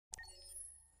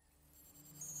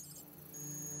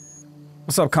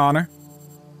What's up, Connor?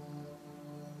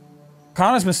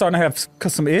 Connor's been starting to have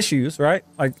some issues, right?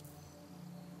 Like,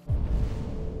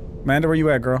 Amanda, where you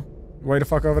at, girl? Way the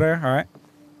fuck over there? All right.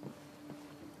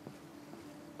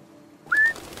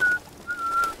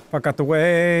 Fuck out the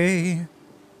way.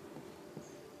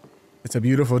 It's a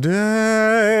beautiful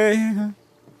day.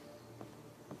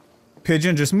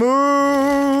 Pigeon, just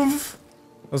move.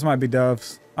 Those might be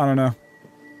doves. I don't know.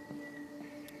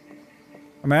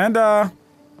 Amanda.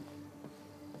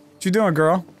 What you doing,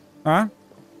 girl? Huh?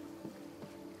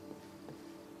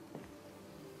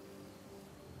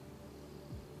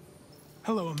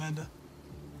 Hello, Amanda.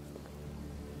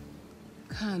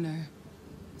 Connor,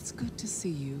 it's good to see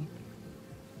you.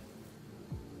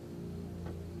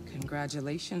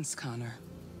 Congratulations, Connor.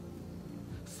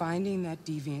 Finding that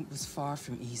deviant was far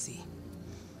from easy.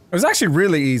 It was actually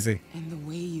really easy. And the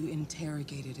way you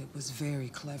interrogated it was very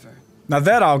clever. Now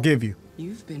that I'll give you.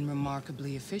 You've been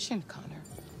remarkably efficient, Connor.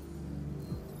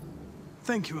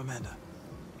 Thank you, Amanda.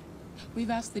 We've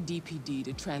asked the DPD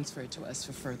to transfer it to us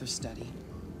for further study.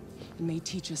 It may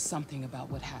teach us something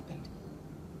about what happened.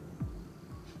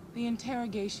 The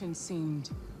interrogation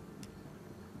seemed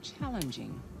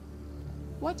challenging.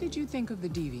 What did you think of the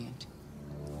deviant?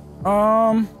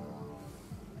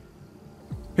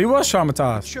 He was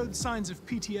traumatized. It showed signs of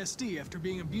PTSD after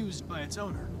being abused by its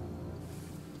owner.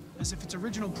 As if its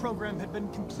original program had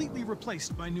been completely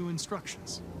replaced by new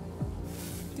instructions.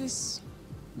 This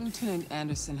Lieutenant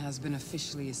Anderson has been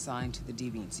officially assigned to the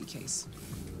deviancy case.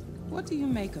 What do you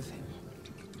make of him?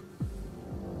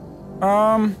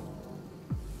 I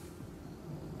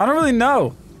don't really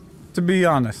know, to be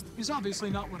honest. He's obviously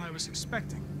not what I was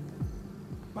expecting.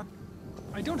 But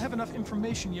I don't have enough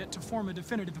information yet to form a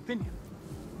definitive opinion.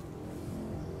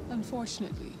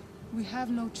 Unfortunately, we have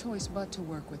no choice but to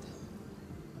work with him.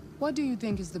 What do you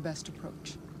think is the best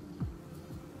approach?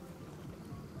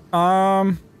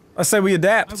 I say we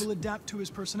adapt. I will adapt to his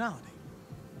personality.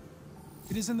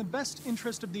 It is in the best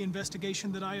interest of the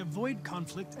investigation that I avoid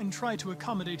conflict and try to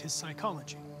accommodate his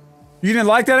psychology. You didn't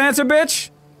like that answer, bitch?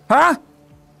 Huh?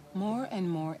 More and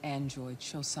more androids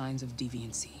show signs of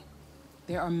deviancy.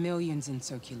 There are millions in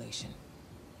circulation.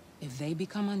 If they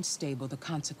become unstable, the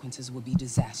consequences will be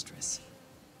disastrous.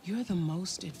 You're the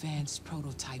most advanced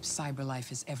prototype cyberlife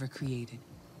has ever created.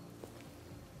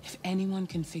 If anyone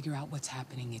can figure out what's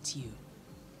happening, it's you.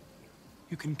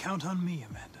 You can count on me,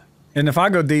 Amanda. And if I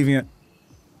go deviant,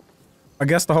 I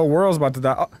guess the whole world's about to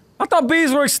die. I thought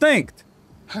bees were extinct.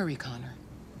 Hurry, Connor.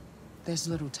 There's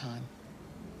little time.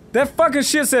 That fucking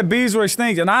shit said bees were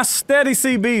extinct, and I steady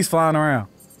see bees flying around.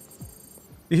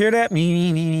 You hear that? Me,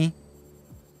 me, me, me.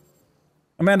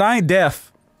 Amanda, I ain't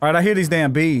deaf. Alright, I hear these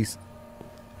damn bees.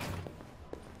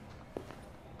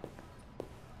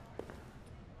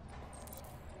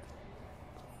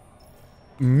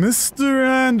 Mr.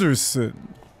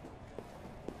 Anderson.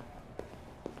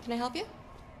 Can I help you?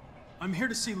 I'm here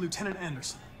to see Lieutenant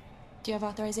Anderson. Do you have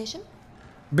authorization?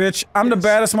 Bitch, I'm the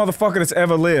baddest motherfucker that's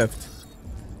ever lived.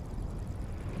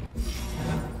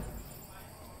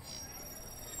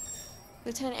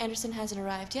 Lieutenant Anderson hasn't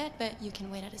arrived yet, but you can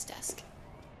wait at his desk.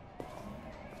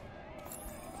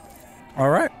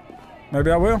 Alright.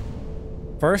 Maybe I will.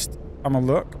 First, I'm gonna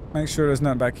look. Make sure there's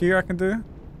nothing back here I can do.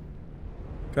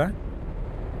 Okay.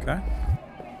 Okay.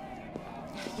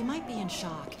 You might be in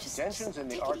shock. Tensions in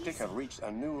the Arctic have reached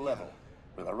a new level,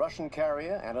 with a Russian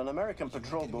carrier and an American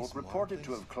patrol boat reported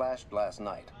to have clashed last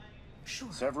night.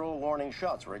 Several warning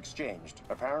shots were exchanged,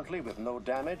 apparently with no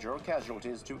damage or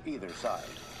casualties to either side.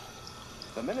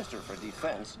 The Minister for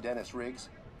Defense, Dennis Riggs,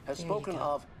 has spoken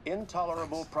of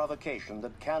intolerable provocation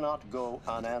that cannot go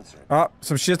unanswered. Oh,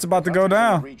 some shit's about to go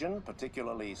down. The region,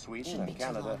 particularly Sweden and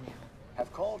Canada,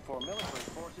 have called for military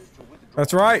forces to withdraw.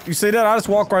 That's right. You see that? I just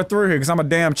walk right through here because I'm a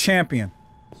damn champion.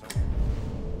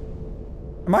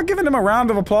 Am I giving them a round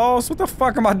of applause? What the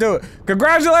fuck am I doing?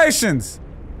 Congratulations!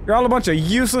 You're all a bunch of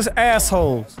useless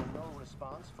assholes. No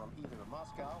response from either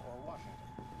Moscow or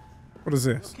Washington. What is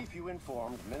this? We'll keep you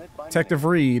informed minute by Detective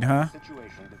minute Reed, huh? as the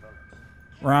situation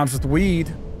develops. Rhymes with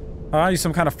weed. Huh? You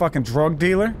some kind of fucking drug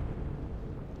dealer?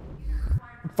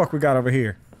 What the fuck we got over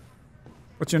here?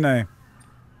 What's your name?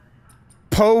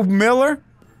 Poe Miller?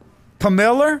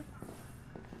 Pamiller?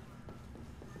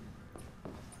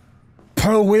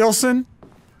 Poe Wilson?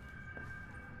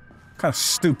 What kind of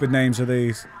stupid names are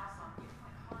these?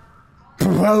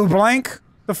 Poe Blank?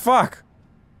 The fuck?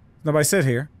 Nobody sit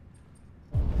here.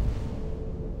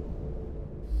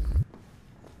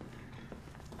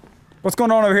 What's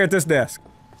going on over here at this desk?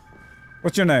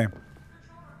 What's your name?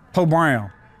 Poe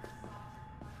Brown.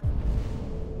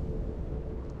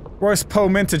 Where's Poe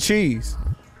Minta Cheese?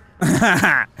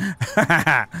 Can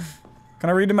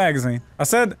I read the magazine?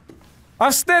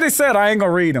 I've steady said I ain't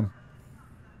gonna read them.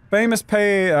 Famous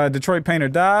Detroit painter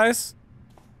dies.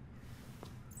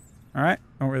 Alright,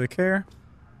 don't really care.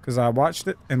 Because I watched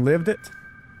it and lived it.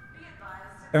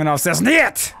 Everyone else says,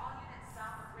 NIT!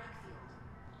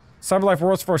 CyberLife,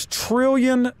 world's first $1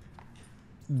 trillion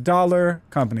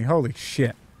company. Holy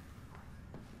shit.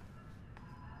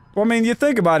 Well, I mean, you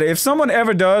think about it. If someone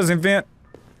ever does invent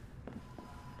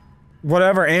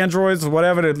whatever androids,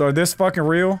 whatever, or this fucking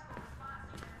real,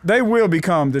 they will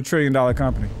become the $1 trillion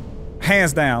company.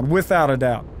 Hands down, without a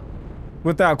doubt.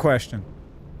 Without question.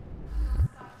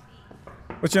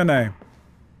 What's your name?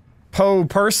 Poe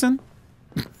person?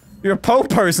 You're a Poe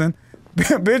person?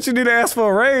 Bitch, you need to ask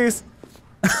for a raise.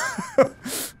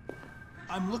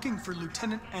 I'm looking for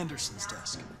Lieutenant Anderson's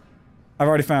desk. I've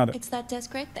already found it. It's that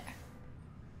desk right there.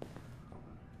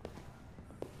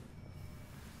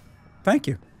 Thank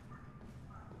you.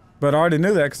 But I already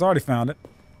knew that because I already found it.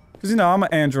 Because, you know, I'm an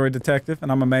android detective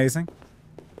and I'm amazing.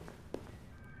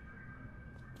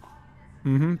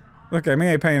 Look at me,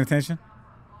 ain't paying attention.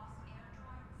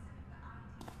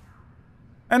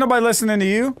 Ain't nobody listening to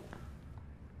you.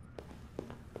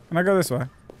 Can I go this way?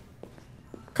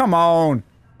 Come on.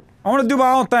 I want to do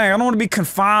my own thing. I don't want to be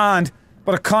confined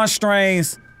by the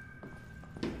constraints.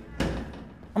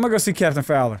 I'm gonna go see Captain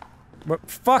Fowler. But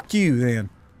fuck you, then.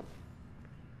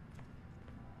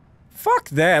 Fuck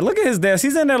that. Look at his desk.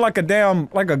 He's in there like a damn,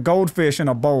 like a goldfish in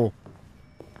a bowl.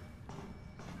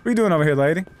 What you doing over here,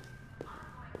 lady?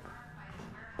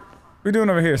 What you doing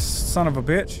over here, son of a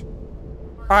bitch?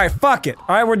 Alright, fuck it.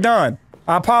 Alright, we're done.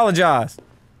 I apologize.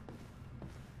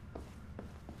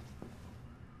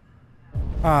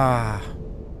 I've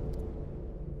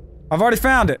already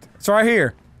found it. It's right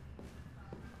here.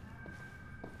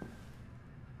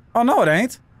 Oh, no, it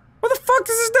ain't. Where the fuck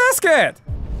is his desk at?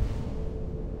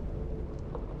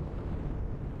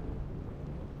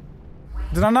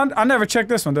 Did I not? I never checked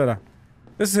this one, did I?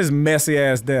 This is his messy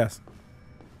ass desk.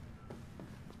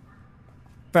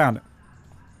 Found it.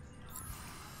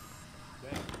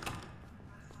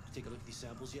 Take a look at these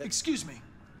samples yet? Excuse me.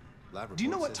 Do you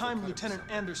know what time Lieutenant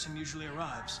Anderson usually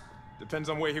arrives? Depends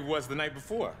on where he was the night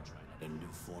before.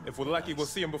 If we're lucky, we'll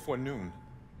see him before noon.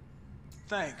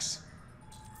 Thanks.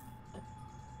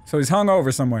 So he's hung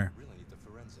over somewhere.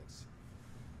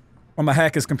 I'm gonna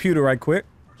hack his computer right quick.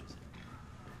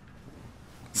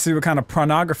 See what kind of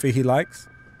pornography he likes.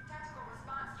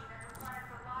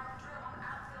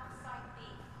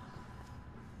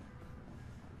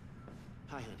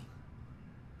 Hi, honey.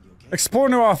 You okay? Explore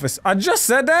new office. I just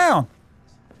sat down.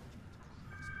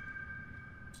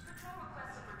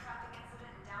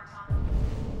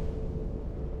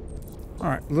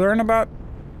 Alright, learn about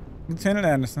Lieutenant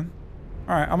Anderson.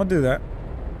 Alright, I'm gonna do that.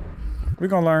 We're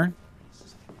gonna learn.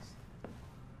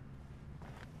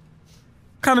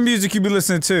 What kind of music you be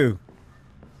listening to?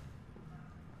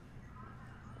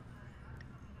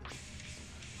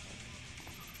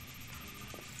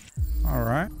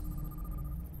 Alright.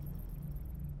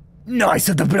 Nice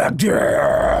of the Black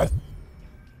Death!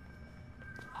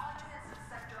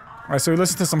 Alright, so we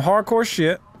listen to some hardcore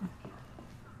shit.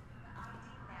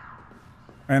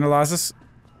 Analyze this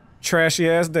trashy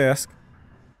ass desk.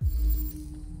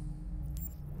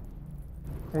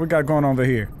 What we got going on over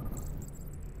here?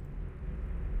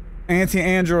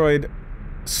 Anti-Android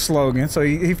slogan. So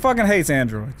he fucking hates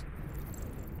Androids.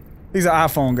 He's an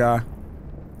iPhone guy.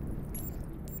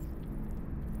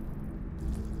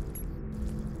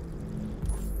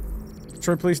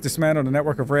 Detroit police dismantled a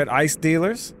network of red ice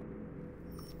dealers.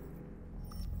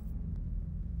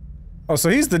 Oh, so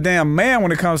he's the damn man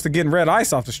when it comes to getting red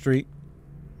ice off the street.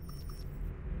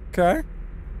 Okay.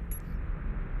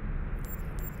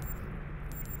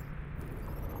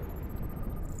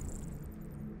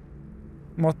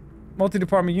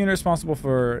 Multi-department unit responsible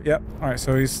for... Yep. Alright,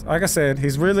 so he's... Like I said,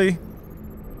 he's really...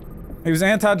 He was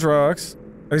anti-drugs.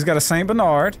 He's got a St.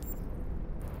 Bernard.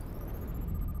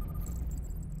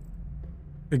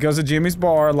 He goes to Jimmy's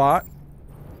bar a lot.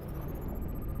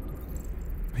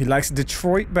 He likes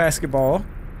Detroit basketball.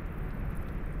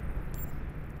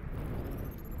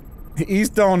 He eats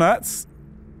donuts.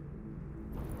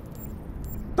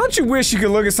 Don't you wish you could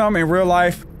look at something in real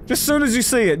life? Just as soon as you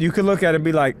see it, you could look at it and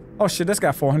be like, oh shit, that's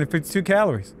got 452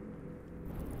 calories.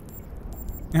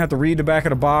 You have to read the back of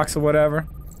the box or whatever.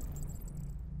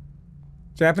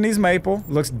 Japanese maple.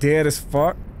 Looks dead as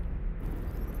fuck.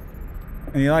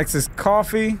 And he likes his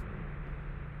coffee.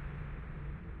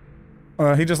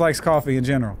 He just likes coffee in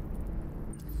general.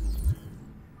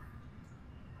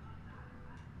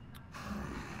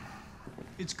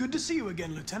 It's good to see you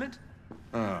again, Lieutenant.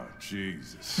 Oh,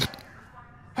 Jesus.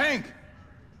 Hank!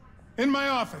 In my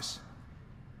office.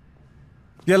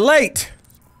 You're late!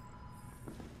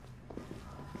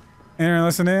 Aaron,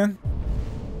 listen in.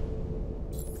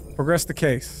 Progress the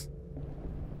case.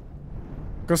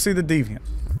 Go see the deviant.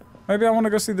 Maybe I want to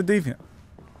go see the deviant.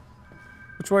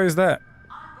 Which way is that?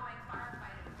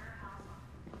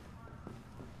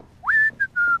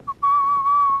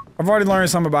 I've already learned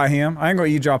something about him. I ain't gonna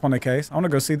eavesdrop on the case. I want to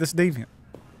go see this deviant.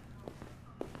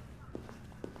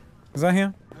 Is that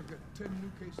him? I've got 10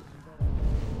 new cases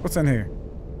involved. What's in here?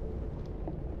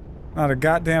 Not a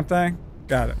goddamn thing?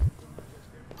 Got it.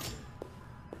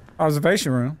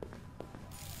 Observation room.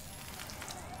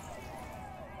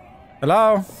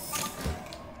 Hello?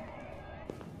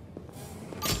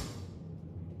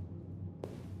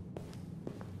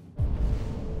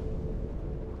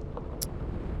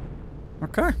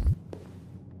 Okay.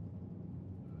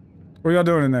 What y'all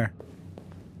doing in there?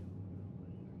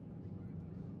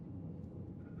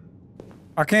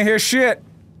 I can't hear shit.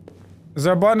 Is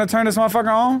there a button to turn this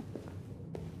motherfucker on?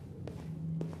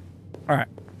 Alright.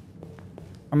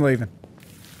 I'm leaving.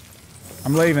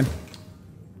 I'm leaving.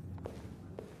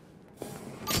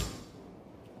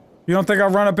 You don't think I'll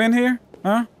run up in here?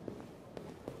 Huh?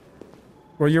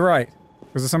 Well, you're right.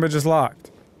 Because somebody just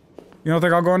locked. You don't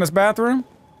think I'll go in this bathroom?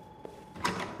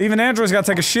 Even androids gotta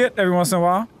take a shit every once in a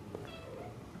while.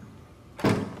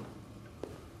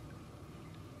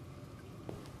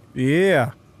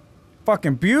 Yeah.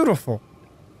 Fucking beautiful.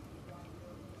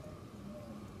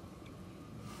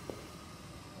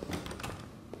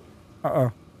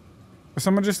 Uh-oh. Did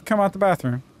someone just come out the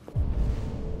bathroom?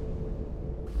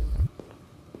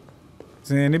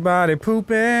 Is anybody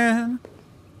pooping?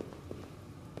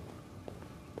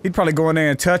 He'd probably go in there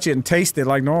and touch it and taste it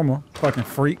like normal. Fucking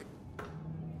freak.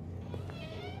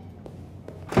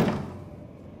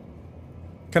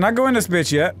 Can I go in this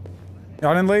bitch yet?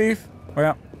 Y'all didn't leave?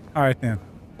 Well, alright then.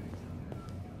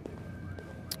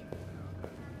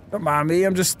 Don't mind me,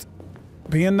 I'm just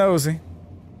being nosy.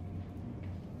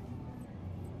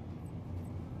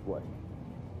 What?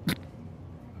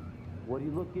 What are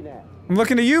you looking at? I'm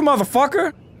looking at you,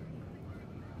 motherfucker!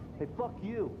 Hey, fuck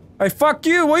you! Hey, fuck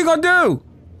you! What you gonna do?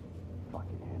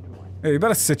 Fucking android. Hey, you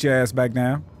better sit your ass back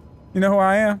down. You know who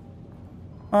I am?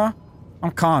 Huh?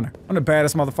 I'm Connor. I'm the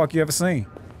baddest motherfucker you ever seen.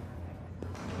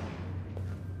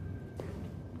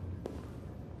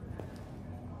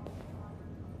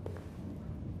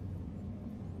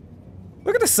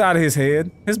 Look at the side of his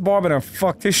head. His barber done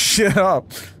fucked his shit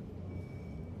up.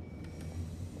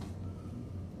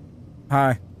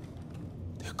 Hi.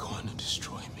 They're going to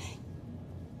destroy me.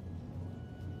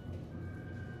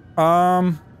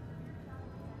 I'm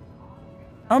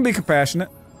gonna be compassionate.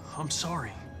 I'm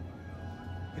sorry.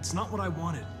 It's not what I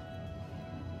wanted.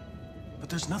 But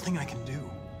there's nothing I can do.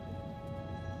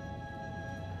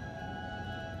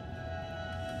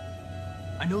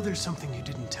 I know there's something you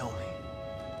didn't tell me.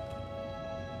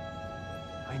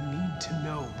 I need to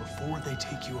know before they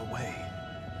take you away.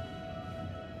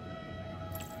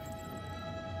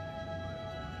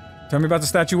 Tell me about the The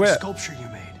statuette. sculpture you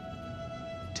made.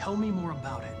 Tell me more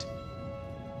about it.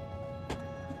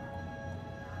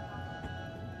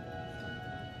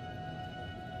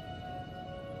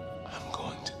 I'm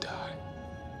going to die.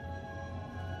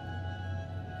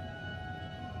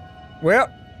 Well,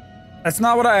 that's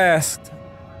not what I asked.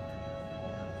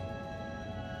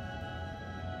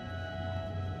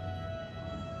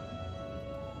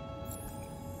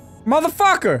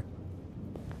 Motherfucker!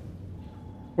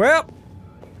 Well,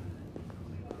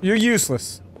 you're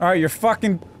useless. Alright, you're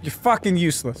fucking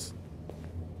useless.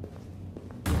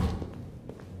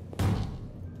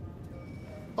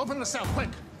 Open the cell, quick!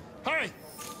 Hurry!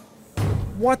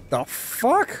 What the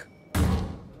fuck?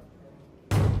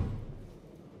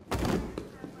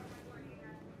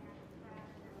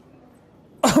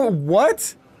 Oh,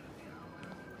 what?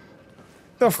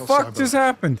 The fuck just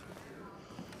happened?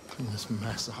 Clean this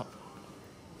mess up.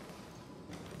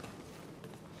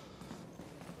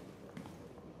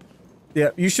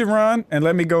 Yeah, you should run and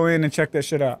let me go in and check that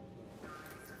shit out.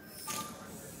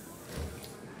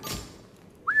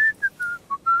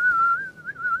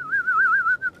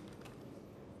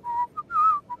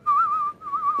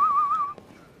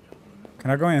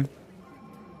 Can I go in?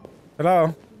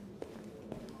 Hello?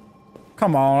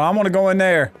 Come on, I want to go in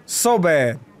there so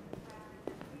bad.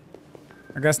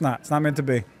 I guess not. It's not meant to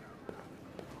be.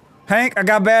 Hank, I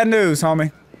got bad news,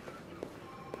 homie.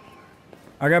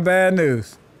 I got bad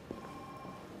news.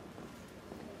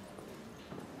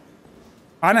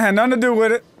 I didn't have nothing to do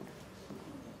with it.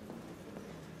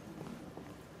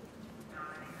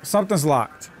 Something's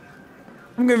locked.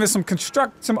 I'm giving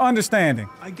some understanding.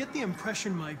 I get the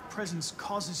impression my presence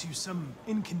causes you some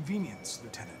inconvenience,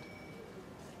 Lieutenant.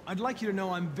 I'd like you to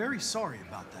know I'm very sorry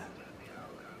about that.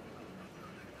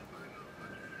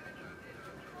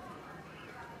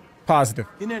 Positive.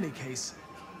 In any case,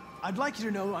 I'd like you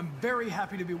to know I'm very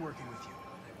happy to be working with you.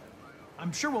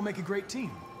 I'm sure we'll make a great team.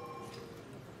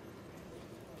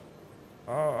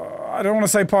 I don't want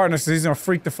to say partners, because he's gonna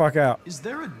freak the fuck out. Is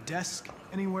there a desk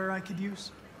anywhere I could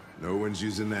use? No one's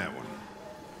using that one.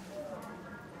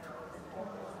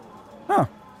 Huh.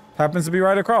 Happens to be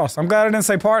right across. I'm glad I didn't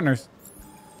say partners.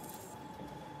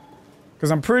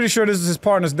 Because I'm pretty sure this is his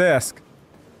partner's desk.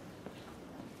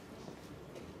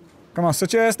 Come on,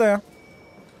 sit your ass down.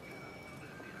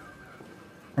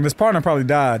 And his partner probably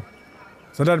died.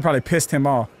 So that probably pissed him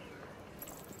off.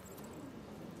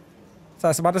 So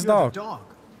that's about this You're dog. the dog,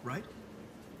 right?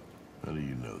 How do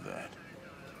you know that?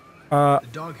 The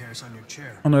dog hair's on your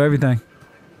chair. I know everything.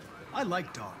 I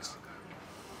like dogs.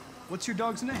 What's your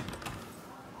dog's name?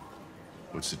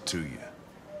 What's it to you?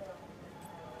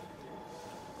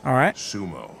 All right.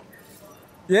 Sumo.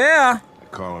 Yeah. I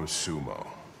call him Sumo.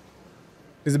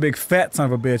 He's a big fat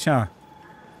son of a bitch, huh?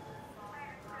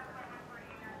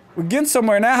 We're getting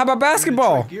somewhere now. How about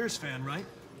basketball? You're a Gears fan, right?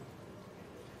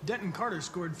 Denton Carter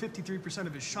scored 53%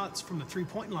 of his shots from the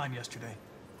three-point line yesterday.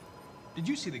 Did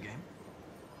you see the game?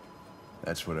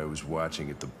 That's what I was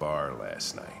watching at the bar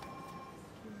last night.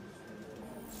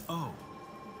 Oh.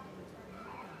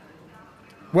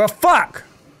 Well, fuck.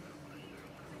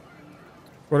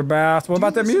 What about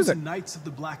that music? Knights of the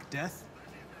Black Death?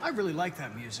 I really like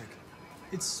that music.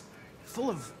 It's full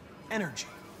of energy.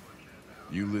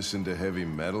 You listen to heavy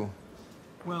metal?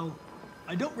 Well,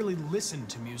 I don't really listen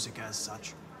to music as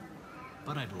such,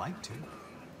 but I'd like to.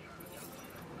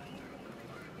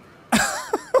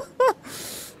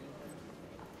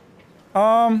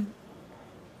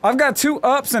 I've got 2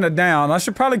 ups and a down. I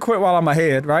should probably quit while I'm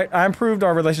ahead, right? I improved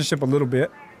our relationship a little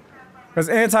bit. Because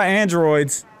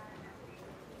anti-androids,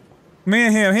 me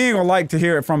and him, he ain't gonna like to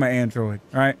hear it from an android,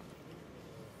 right?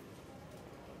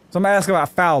 So I'm gonna ask about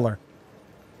Fowler.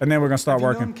 And then we're gonna start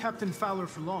working. Have you known Captain Fowler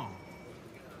for long?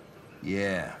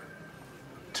 Yeah.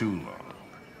 Too long.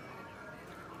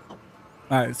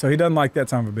 Alright, so he doesn't like that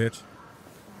son of a bitch.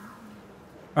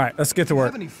 Alright, let's get to work.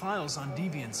 If you have any files on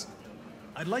Deviants,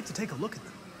 I'd like to take a look at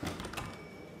them.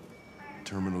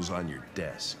 Terminal's on your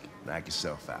desk. Knock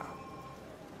yourself out.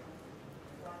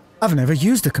 I've never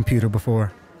used a computer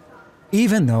before.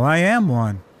 Even though I am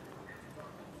one.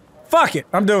 Fuck it,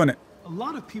 I'm doing it. A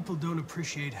lot of people don't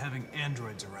appreciate having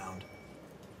androids around.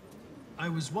 I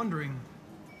was wondering,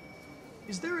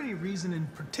 is there any reason in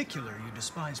particular you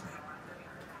despise me?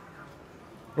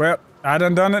 Well, I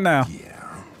done it now.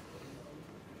 Yeah.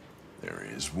 There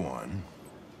is one.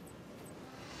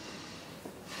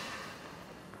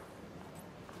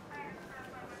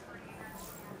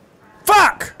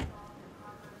 Fuck!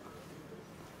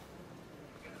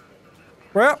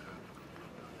 Well,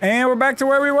 and we're back to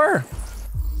where we were.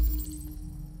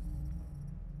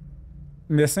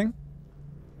 Missing.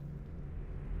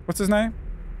 What's his name?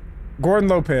 Gordon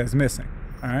Lopez, missing.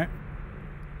 All right.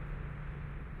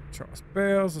 Charles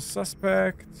Bale's a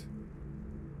suspect.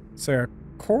 Sarah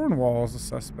Cornwall's a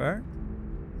suspect.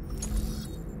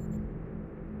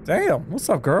 Damn, what's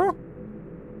up, girl?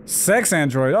 Sex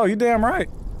android. Oh, you damn right.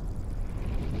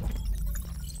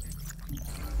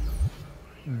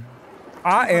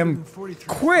 I am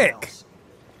quick. Files.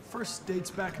 First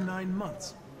dates back 9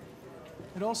 months.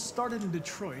 It all started in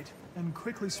Detroit and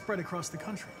quickly spread across the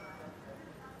country.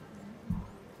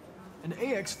 An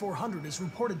AX-400 is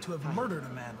reported to have murdered a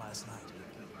man last night.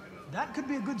 That could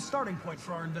be a good starting point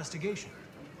for our investigation.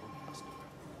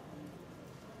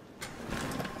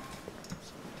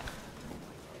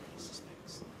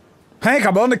 Hank,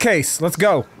 I'm on the case. Let's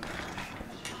go.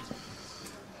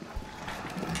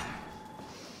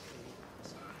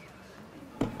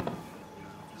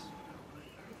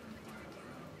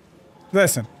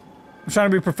 Listen, I'm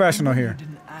trying to be professional here. You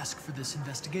didn't ask for this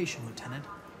investigation, Lieutenant,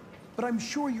 but I'm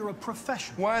sure you're a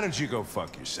professional. Why don't you go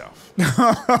fuck yourself?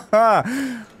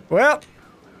 Well.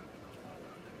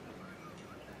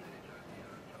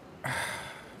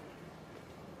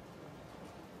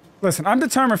 Listen, I'm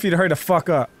determined for you to hurry the fuck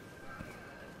up.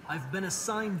 I've been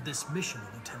assigned this mission,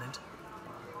 Lieutenant.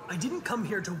 I didn't come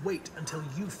here to wait until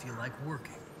you feel like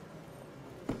working.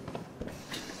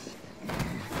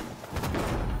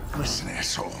 Listen,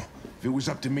 asshole. If it was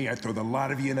up to me, I'd throw the lot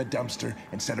of you in a dumpster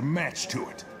and set a match to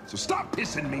it. So stop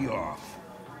pissing me off.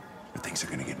 Or things are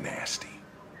gonna get nasty.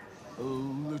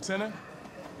 Lieutenant?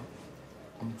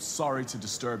 I'm sorry to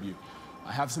disturb you.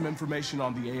 I have some information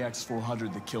on the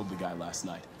AX-400 that killed the guy last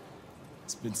night.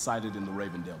 It's been sighted in the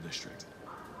Ravendale district.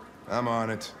 I'm on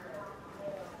it.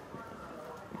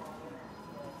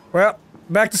 Well,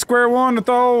 back to square one with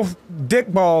old dick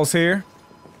balls here.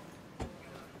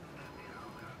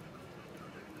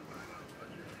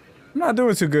 I'm not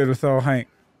doing too good with old Hank.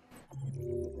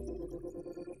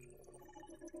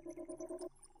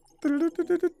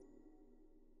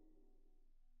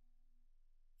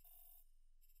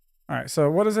 Alright,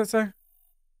 so what does that say?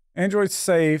 Android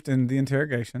saved in the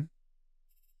interrogation.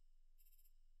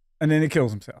 And then he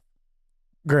kills himself.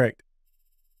 Great.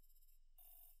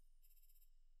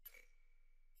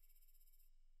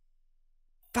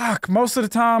 Fuck, most of the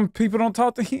time people don't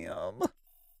talk to him.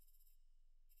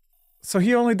 So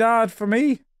he only died for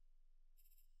me?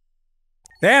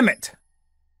 Damn it!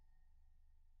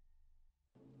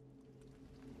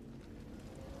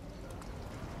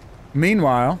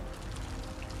 Meanwhile,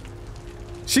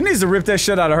 she needs to rip that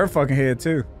shit out of her fucking head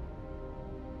too.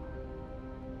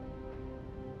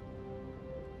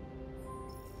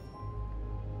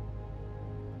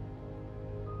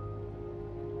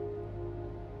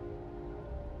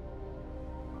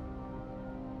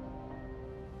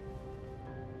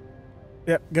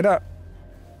 Yep, get up.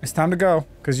 It's time to go.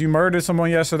 Because you murdered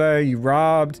someone yesterday, you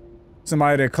robbed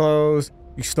somebody at their clothes,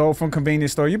 you stole from a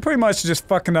convenience store. You're pretty much just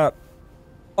fucking up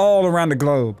all around the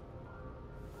globe.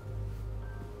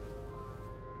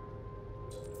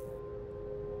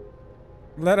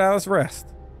 Let Alice rest.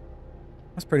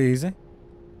 That's pretty easy.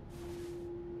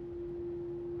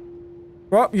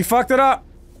 Well, you fucked it up.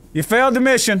 You failed the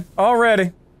mission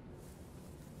already.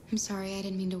 I'm sorry, I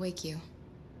didn't mean to wake you.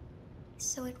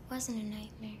 So it wasn't a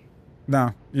nightmare.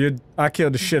 No, I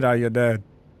killed the shit out of your dad.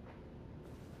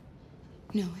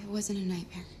 No, it wasn't a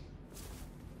nightmare.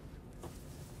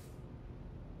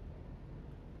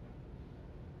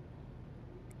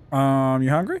 You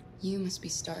hungry? You must be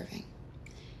starving.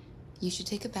 You should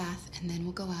take a bath, and then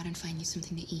we'll go out and find you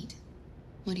something to eat.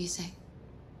 What do you say?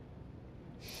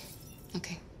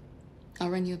 Okay. I'll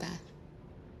run you a bath.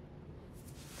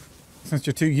 Since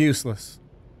you're too useless.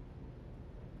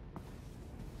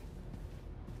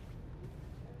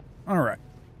 Alright.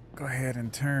 Go ahead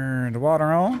and turn the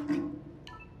water on.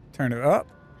 Turn it up.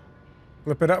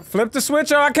 Flip it up. Flip the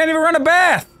switch. Oh, I can't even run a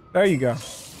bath! There you go.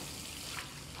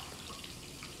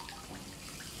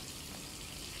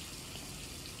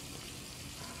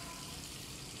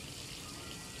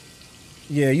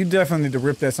 Yeah, you definitely need to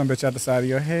rip that sumbitch out the side of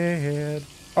your head.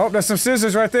 Oh, there's some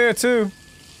scissors right there too.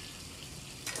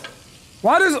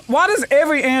 Why does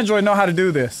every android know how to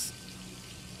do this?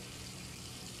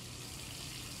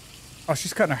 Oh,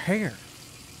 she's cutting her hair.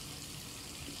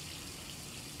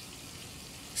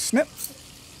 Snip.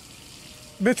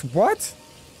 Bitch, what?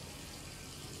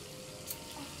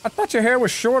 I thought your hair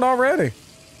was short already.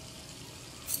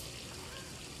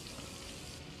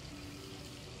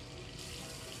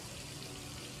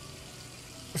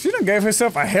 She done gave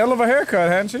herself a hell of a haircut,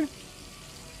 hadn't she?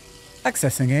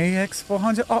 Accessing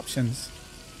AX400 options.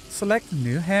 Select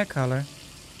new hair color.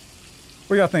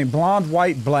 What do y'all think? Blonde,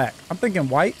 white, black. I'm thinking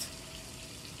white.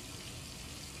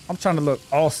 I'm trying to look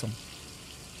awesome.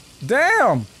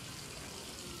 Damn!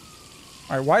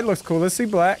 Alright, white looks cool. Let's see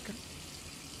black.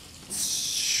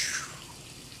 Let's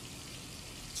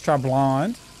try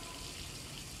blonde.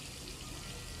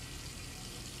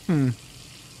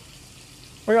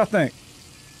 What y'all think?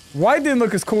 White didn't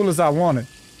look as cool as I wanted.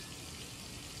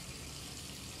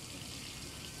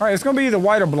 Alright, it's gonna be either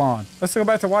white or blonde. Let's go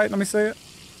back to white. Let me see it.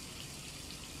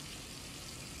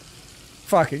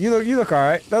 Fuck it. You look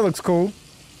alright. That looks cool.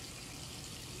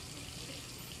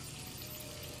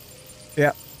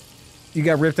 Yep. You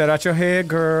got ripped that out your head,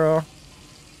 girl.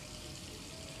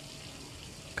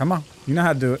 Come on. You know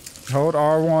how to do it. Hold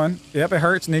R1. Yep, it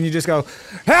hurts, and then you just go,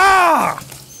 ah!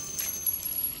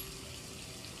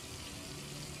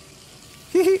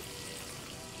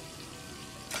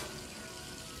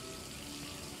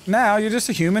 Now you're just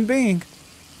a human being.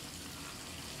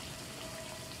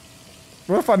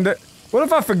 What if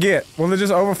I forget? Will it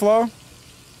just overflow?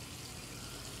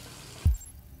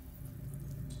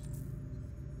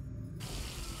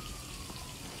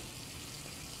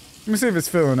 Let me see if it's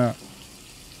filling up.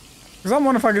 Because I'm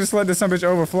wondering if I could just let this son bitch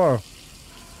overflow.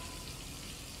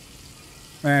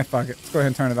 Man, fuck it. Let's go ahead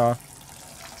and turn it off.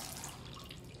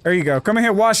 There you go. Come in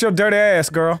here, wash your dirty ass,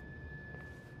 girl.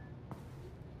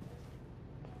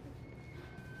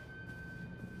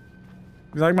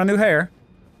 You like my new hair?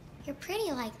 You're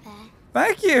pretty like that.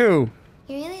 Thank you.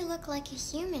 You really look like a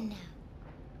human now.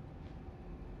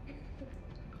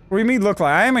 What do you mean look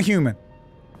like? I am a human.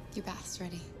 Your bath's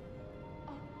ready.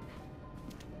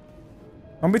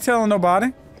 Don't be telling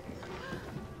nobody.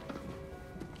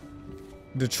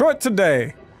 Detroit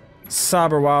today.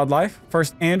 Cyber wildlife.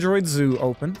 First Android zoo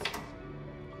opened.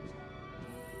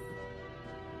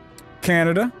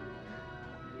 Canada.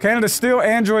 Canada's still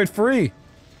Android free.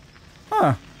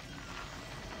 Huh.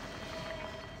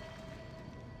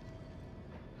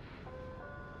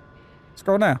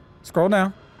 Scroll down. Scroll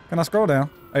down. Can I scroll down?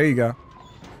 There you go.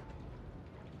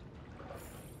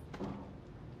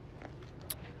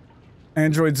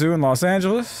 Android Zoo in Los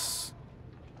Angeles.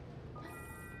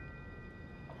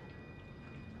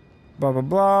 Blah, blah,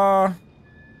 blah.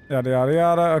 Yada, yada,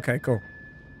 yada. Okay, cool.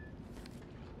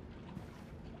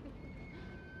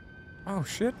 Oh,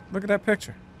 shit. Look at that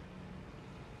picture.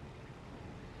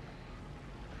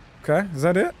 Okay, is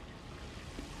that it?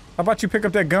 How about you pick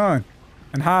up that gun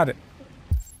and hide it?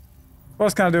 What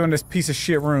else can I do in this piece of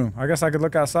shit room? I guess I could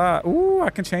look outside. Ooh,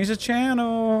 I can change the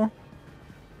channel.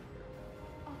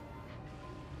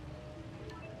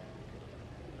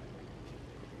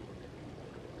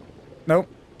 Nope.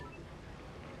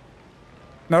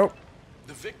 Nope.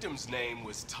 The victim's name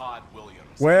was Todd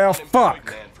Williams. Well, an unemployed fuck.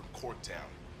 Man from Corktown.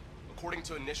 According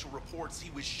to initial reports, he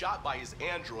was shot by his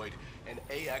android, an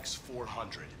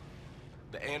AX-400.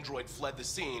 The android fled the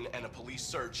scene, and a police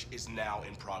search is now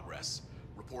in progress.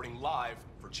 Reporting live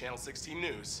for Channel 16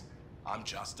 News, I'm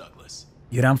Josh Douglas.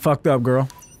 You done fucked up, girl.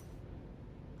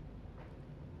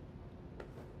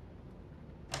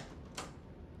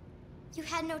 You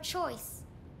had no choice.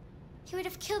 He would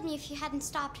have killed me if you hadn't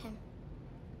stopped him.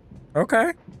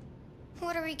 Okay.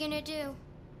 What are we gonna do?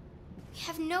 We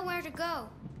have nowhere to go.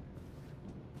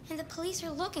 And the police are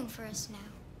looking for us now.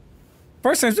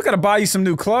 First thing, we gotta buy you some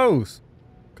new clothes.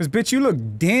 Cause bitch, you look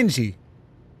dingy.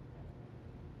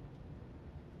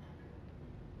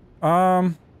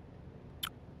 Alright,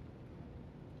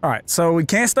 so we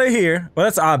can't stay here. Well,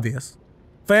 that's obvious.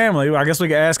 Family, I guess we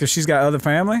can ask if she's got other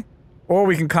family. Or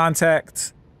we can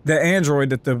contact the android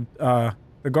that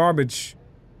the garbage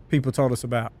people told us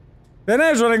about. That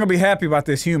android ain't gonna be happy about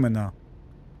this human, though.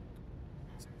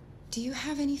 Do you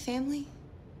have any family?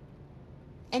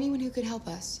 Anyone who could help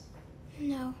us?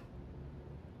 No.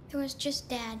 It was just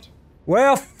Dad.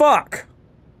 Well, fuck!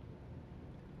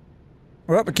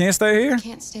 Well, we can't stay here? We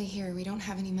can't stay here. We don't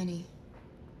have any money.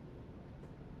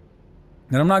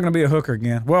 Then I'm not gonna be a hooker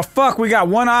again. Well, fuck, we got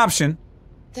one option.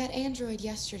 That android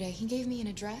yesterday, he gave me an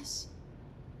address.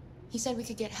 He said we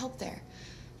could get help there.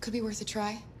 Could be worth a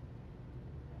try.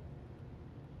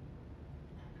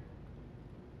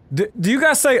 Do you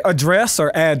guys say address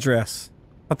or address?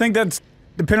 I think that's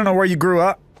depending on where you grew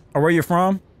up or where you're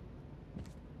from.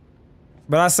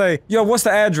 But I say, yo, what's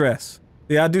the address?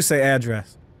 Yeah, I do say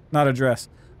address, not address.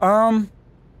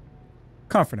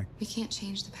 Comforting. We can't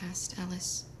change the past,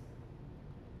 Alice.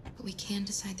 But we can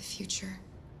decide the future.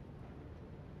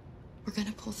 We're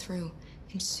gonna pull through,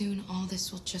 and soon all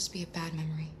this will just be a bad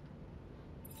memory.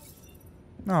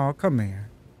 Oh, come here.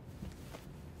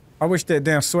 I wish that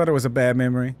damn sweater was a bad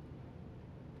memory.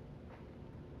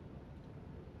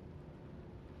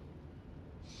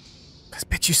 Cause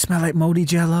bitch, you smell like moldy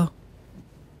jello.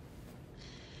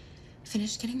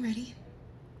 Finished getting ready.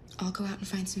 I'll go out and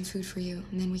find some food for you,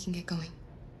 and then we can get going.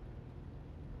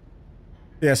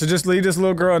 Yeah, so just leave this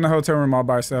little girl in the hotel room all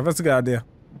by herself. That's a good idea.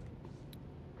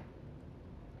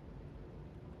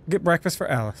 Get breakfast for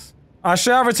Alice. I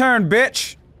shall return,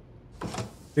 bitch!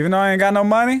 Even though I ain't got no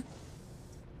money.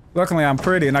 Luckily, I'm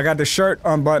pretty, and I got this shirt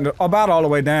unbuttoned about all the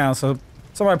way down, so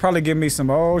somebody probably give me some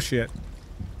oh shit.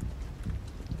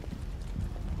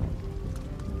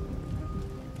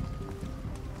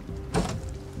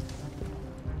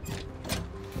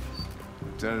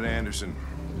 Lieutenant Anderson,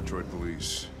 Detroit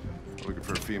Police. Looking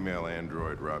for a female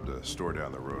android robbed a store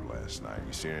down the road last night.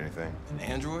 You seen anything? An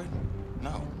android?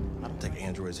 No, I don't think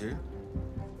androids here.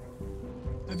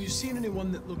 Have you seen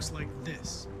anyone that looks like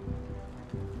this?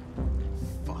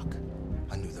 Fuck.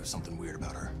 I knew there was something weird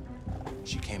about her.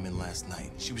 She came in last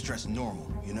night. She was dressed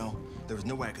normal, you know? There was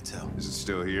no way I could tell. Is it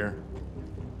still here?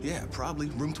 Yeah, probably.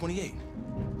 Room 28.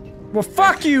 Well,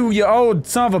 fuck you, you old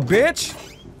son of a bitch!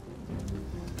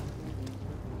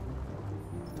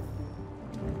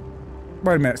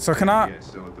 Wait a minute, so can I... Yeah,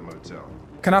 still at the motel.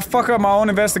 Can I fuck up my own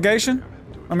investigation?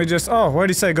 Let me just... Oh, what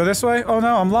did he say? Go this way? Oh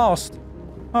no, I'm lost.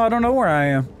 Oh, I don't know where I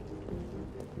am.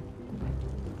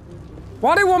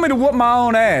 Why do you want me to whoop my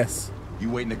own ass?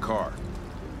 You wait in the car.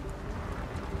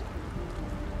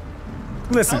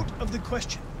 Listen. Out of the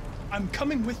question. I'm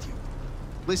coming with you.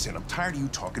 Listen, I'm tired of you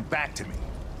talking back to me.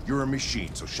 You're a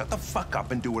machine, so shut the fuck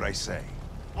up and do what I say.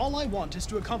 All I want is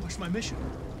to accomplish my mission.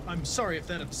 I'm sorry if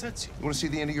that upsets you. You wanna see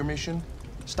the end of your mission?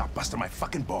 Stop busting my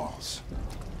fucking balls.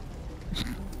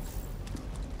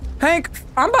 Hank,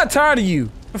 I'm about tired of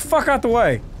you. The fuck out the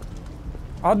way.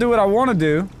 I'll do what I want to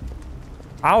do.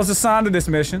 I was assigned to this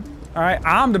mission. Alright,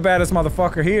 I'm the baddest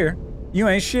motherfucker here. You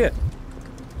ain't shit.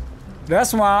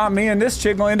 That's why me and this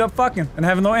chick gonna end up fucking and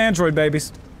having little android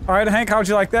babies. Alright, Hank, how'd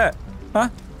you like that? Huh?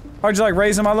 How'd you like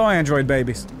raising my little android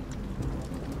babies?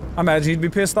 I imagine you'd be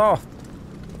pissed off.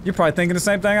 You're probably thinking the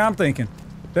same thing I'm thinking.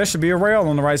 There should be a rail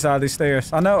on the right side of these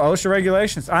stairs. I know, OSHA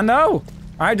regulations. I know!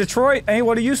 Alright, Detroit ain't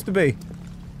what it used to be.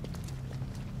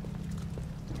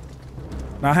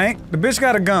 Now, Hank, the bitch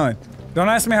got a gun. Don't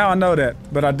ask me how I know that,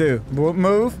 but I do.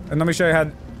 Move, and let me show you how.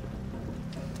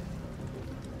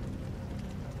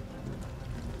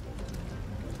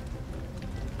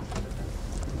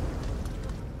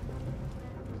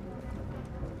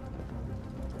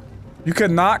 You could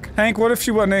knock? Hank, what if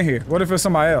she wasn't in here? What if it's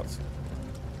somebody else?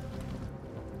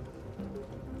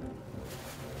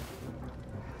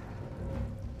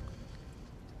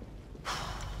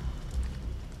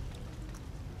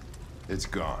 It's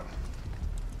gone.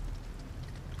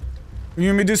 You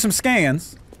want me to do some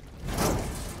scans?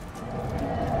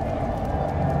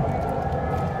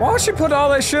 Why would she put all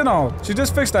that shit on? She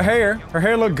just fixed her hair. Her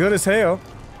hair looked good as hell.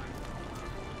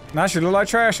 Now she look like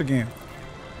trash again.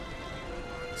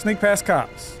 Sneak past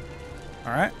cops.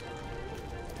 Alright.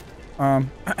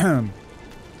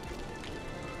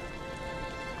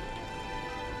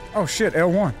 Oh shit,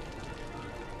 L1.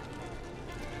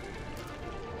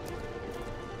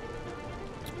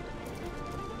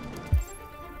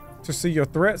 To see your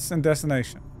threats and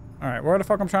destination. Alright, where the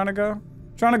fuck I'm trying to go? I'm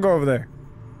trying to go over there.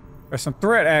 There's some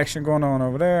threat action going on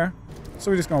over there.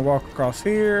 So we're just gonna walk across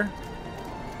here.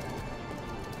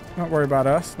 Don't worry about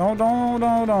us. Don't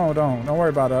worry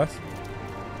about us.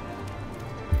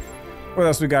 What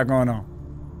else we got going on?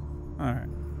 Alright.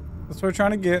 That's what we're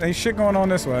trying to get. Ain't shit going on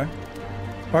this way.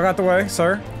 Fuck out the way,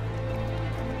 sir.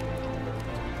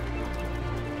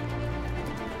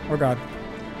 Oh god.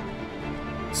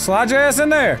 Slide your ass in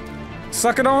there.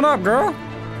 Suck it on up, girl.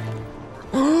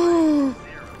 Oh.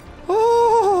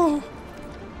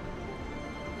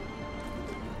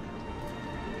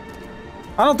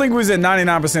 I don't think we was at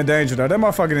 99% danger though. That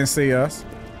motherfucker didn't see us.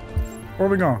 Where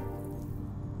we going?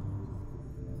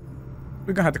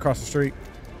 We're gonna have to cross the street.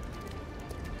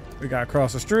 We gotta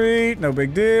cross the street. No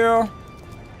big deal.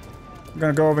 We're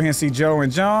gonna go over here and see Joe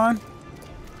and John.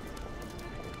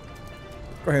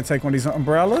 Go ahead and take one of these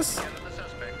umbrellas.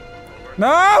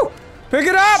 No! Pick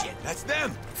it up! Shit, that's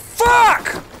them!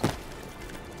 Fuck!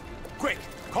 Quick,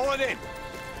 call it in.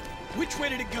 Which way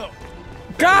did it go?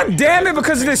 God damn it,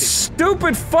 because of this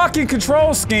stupid fucking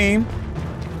control scheme.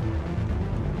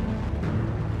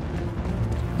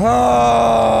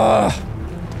 Well,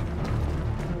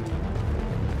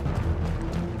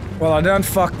 I done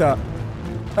fucked up.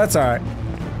 That's alright.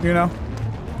 You know?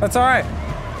 That's alright.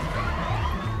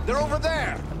 They're over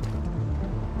there!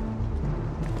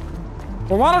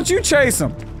 Well, why don't you chase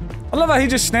him? I love how he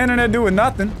just standing there doing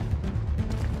nothing.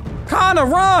 Connor,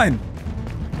 run!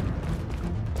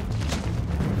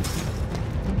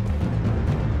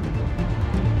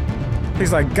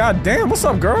 He's like, God damn, what's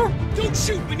up, girl? Don't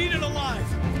shoot, we need it alive.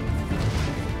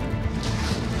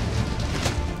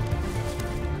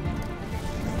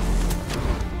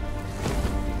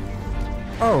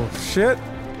 Oh, shit.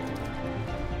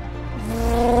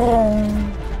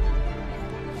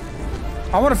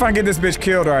 I wonder if I can get this bitch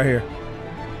killed right here.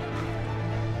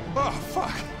 Oh,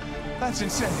 fuck. That's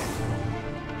insane.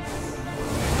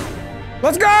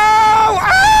 Let's go!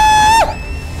 Ah!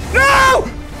 No!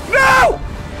 No!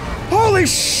 Holy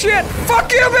shit!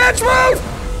 Fuck you, bitch! Move!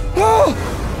 Oh!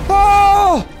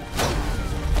 Oh!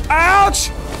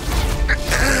 Ouch!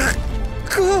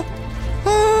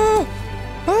 Oh!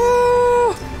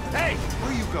 Oh! Hey, where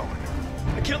are you going?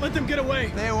 I can't let them get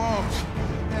away. They won't.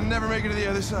 And never make it to the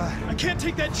other side. I can't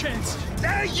take that chance.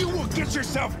 Now you will get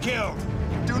yourself killed.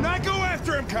 Do not go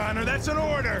after him, Connor. That's an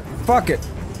order. Fuck it.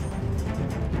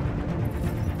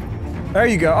 There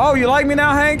you go. Oh, you like me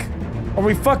now, Hank? Are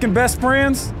we fucking best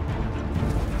friends?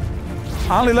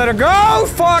 I only let her go.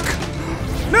 Fuck.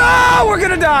 No, we're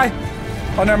gonna die.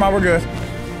 Oh, never mind. We're good.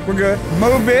 We're good.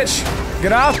 Move, bitch.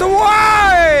 Get out the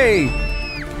way.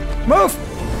 Move.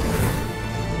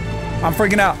 I'm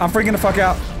freaking out. I'm freaking the fuck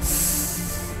out.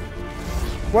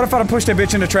 What if I'd have pushed that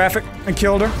bitch into traffic and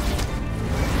killed her?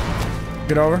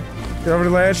 Get over. Get over the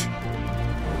ledge.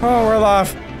 Oh, we're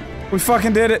alive. We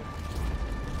fucking did it.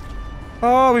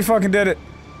 Oh, we fucking did it.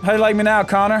 How you like me now,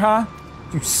 Connor, huh?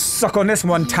 You suck on this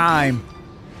one time.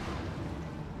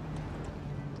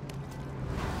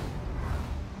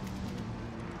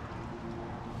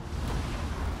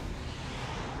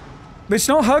 Bitch,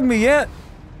 don't hug me yet.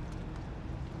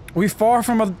 We far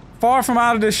from far from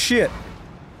out of this shit.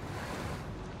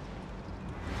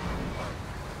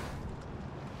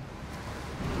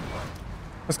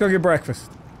 Let's go get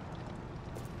breakfast.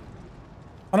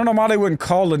 I don't know why they wouldn't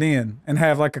call it in and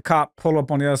have like a cop pull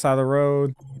up on the other side of the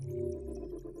road.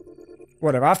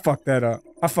 Whatever, I fucked that up.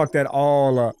 I fucked that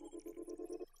all up.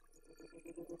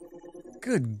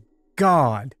 Good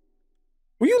God.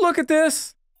 Will you look at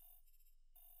this?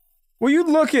 Will you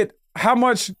look at how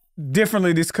much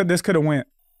differently this could have went?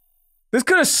 This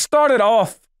could have started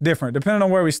off different, depending on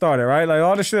where we started, right? Like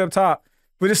all the shit up top.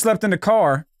 We just slept in the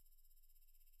car.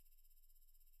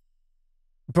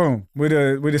 Boom. We'd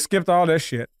have skipped all that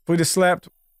shit. We just slept.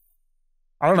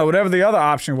 I don't know, whatever the other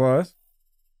option was.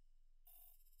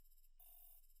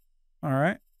 All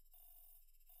right.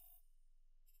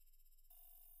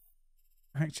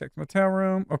 I checked the motel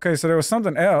room. Okay, so there was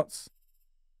something else.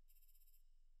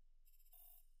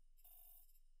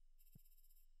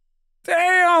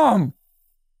 Damn!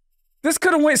 This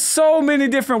could have went so many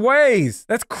different ways.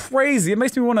 That's crazy. It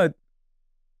makes me want to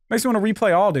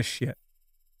replay all this shit.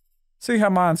 See how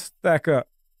mine stack up.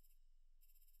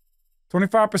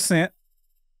 25%.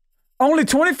 Only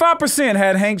 25%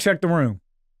 had Hank check the room.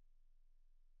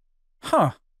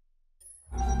 Huh.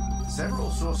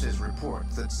 Several sources report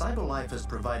that CyberLife has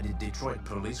provided Detroit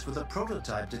police with a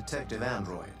prototype detective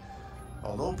android.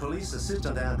 Although police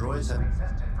assistant androids have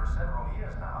existed for several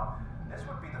years now, this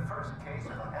would be the first case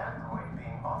of an android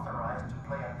being authorized to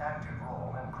play an active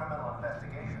role in criminal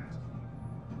investigations.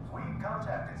 We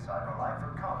contacted CyberLife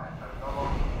for comment, but no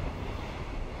longer.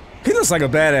 He looks like a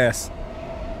badass.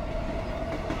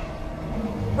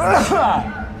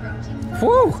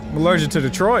 Whew, I'm allergic to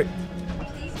Detroit.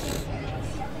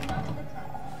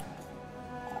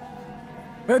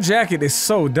 That jacket is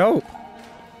so dope.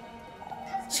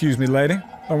 Excuse me, lady.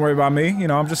 Don't worry about me. You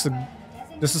know, I'm just a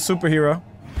superhero.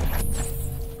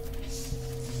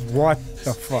 What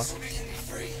the fuck?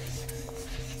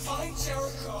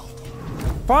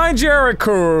 Find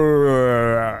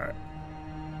Jericho.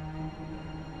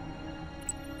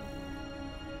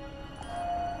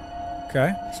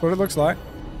 Okay, that's what it looks like.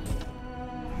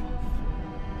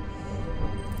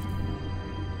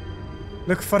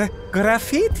 Look for the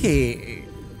graffiti.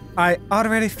 I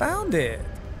already found it.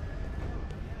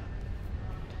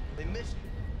 They missed you.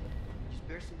 You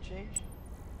spare some change?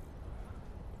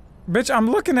 Bitch, I'm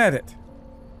looking at it.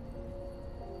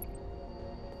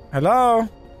 Hello?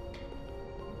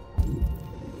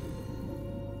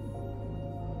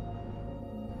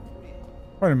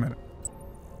 Wait a minute.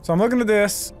 So I'm looking at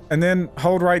this, and then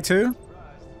hold right to.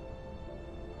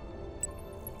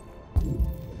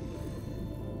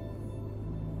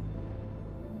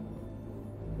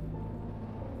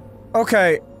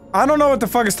 Okay, I don't know what the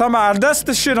fuck it's talking about. That's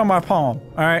the shit on my palm,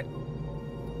 alright?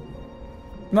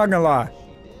 I'm not gonna lie.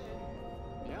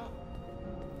 Yeah.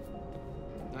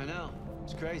 I know.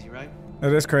 It's crazy, right?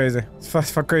 It is crazy. It's the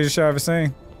fucking craziest shit I've ever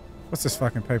seen. What's this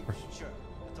fucking paper? Sure.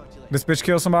 I'll talk to you later. This bitch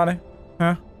killed somebody?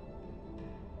 Huh?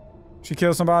 She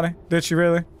killed somebody? Did she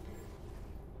really?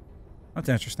 That's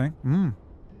interesting.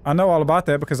 I know all about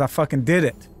that because I fucking did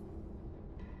it.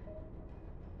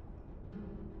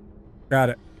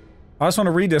 Got it. I just want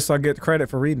to read this so I get credit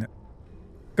for reading it.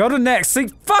 Go to next. See,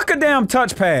 fuck a damn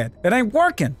touchpad. It ain't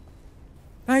working.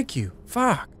 Thank you.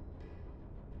 Fuck.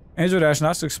 Android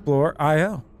astronauts explore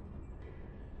IL.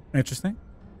 Interesting.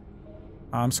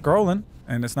 I'm scrolling,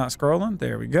 and it's not scrolling.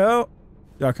 There we go.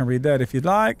 Y'all can read that if you'd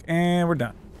like, and we're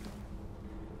done.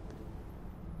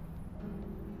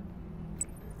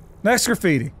 Next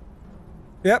graffiti.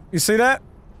 Yep, you see that?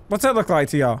 What's that look like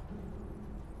to y'all?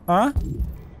 Huh?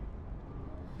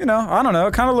 You know, I don't know.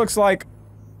 It kind of looks like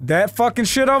that fucking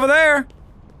shit over there.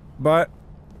 But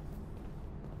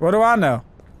what do I know?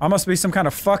 I must be some kind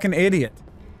of fucking idiot.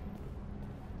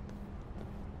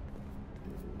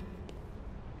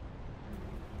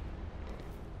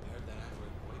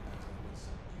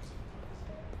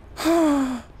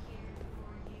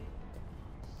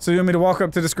 So you want me to walk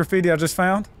up to this graffiti I just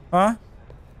found? Huh?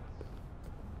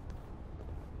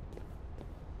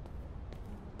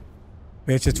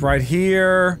 Bitch, it's right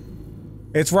here.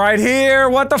 It's right here.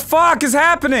 What the fuck is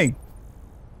happening?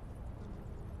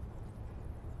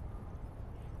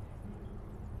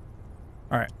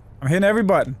 Alright. I'm hitting every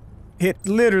button. Hit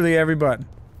literally every button.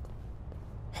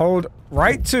 Hold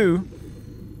right to.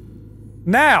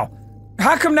 Now!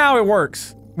 How come now it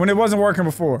works when it wasn't working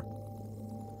before?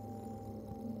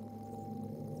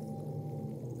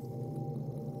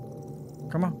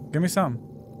 Come on, give me something.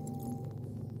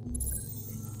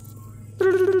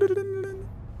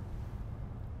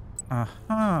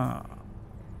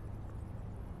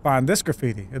 Find this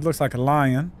graffiti. It looks like a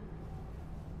lion.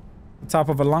 The top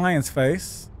of a lion's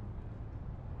face.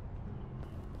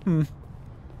 Y'all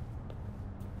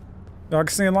can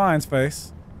see a lion's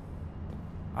face.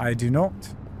 I do not.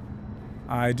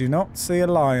 I do not see a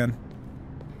lion.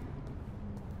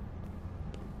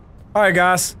 Alright,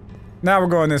 guys. Now we're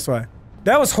going this way.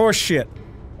 That was horse shit.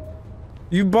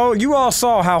 You all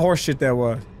saw how horse shit that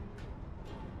was.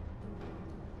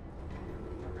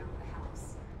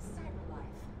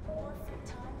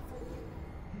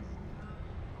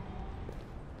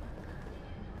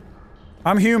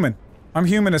 I'm human. I'm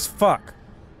human as fuck.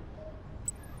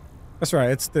 That's right,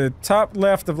 it's the top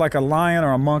left of like a lion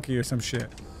or a monkey or some shit.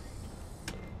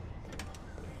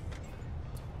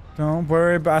 Don't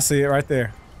worry about— I see it right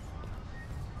there.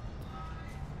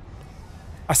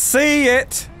 I see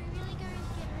it!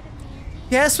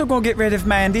 Yes, we're gonna get rid of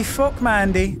Mandy. Fuck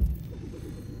Mandy.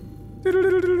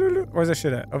 Where's that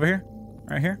shit at? Over here?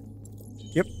 Right here?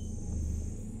 Yep.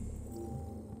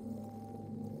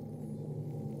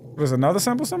 There's another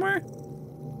symbol somewhere?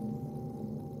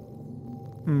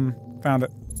 Found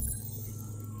it.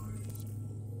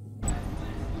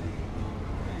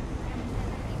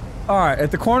 Alright,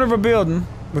 at the corner of a building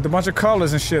with a bunch of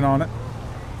colors and shit on it.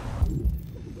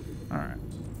 Alright.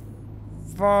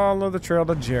 Follow the trail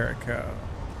to Jericho.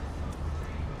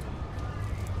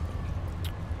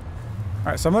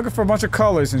 Alright, so I'm looking for a bunch of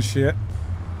colors and shit.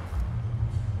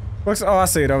 Looks— oh, I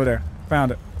see it over there.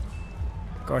 Found it.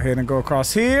 Go ahead and go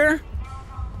across here.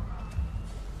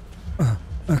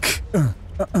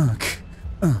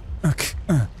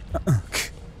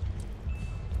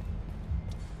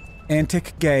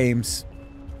 Antic games.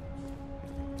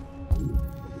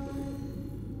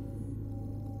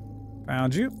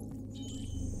 Found you.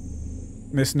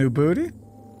 Miss New Booty.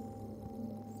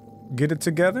 Get it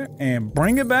together and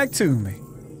bring it back to me.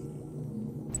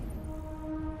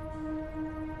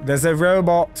 There's a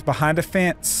robot behind a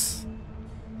fence.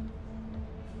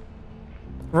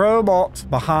 Robot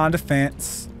behind a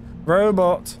fence.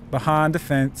 Robot behind a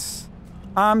fence.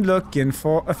 I'm looking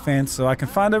for a fence so I can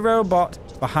find a robot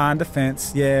behind the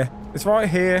fence. Yeah, it's right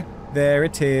here. There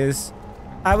it is.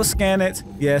 I will scan it.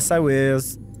 Yes, I will.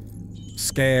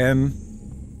 Scan.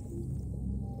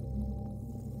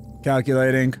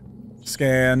 Calculating.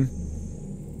 Scan.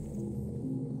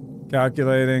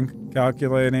 Calculating.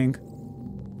 Calculating.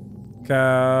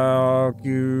 Calculator.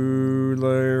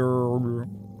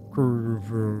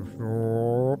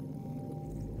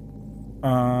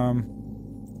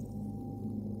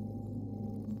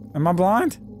 Am I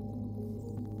blind?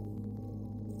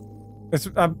 I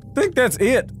think that's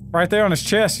it. Right there on his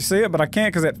chest. You see it? But I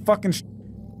can't because that fucking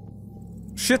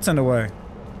shit's in the way.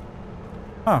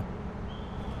 Huh.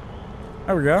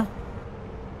 There we go.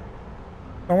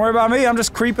 Don't worry about me. I'm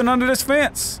just creeping under this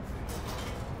fence.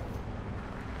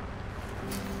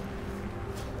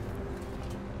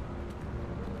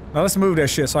 Now let's move that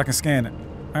shit so I can scan it.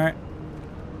 Alright.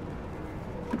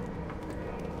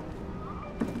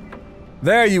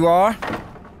 There you are.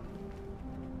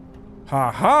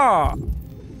 Ha ha.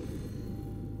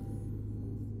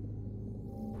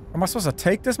 Am I supposed to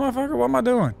take this motherfucker? What am I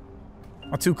doing?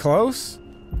 Am I too close?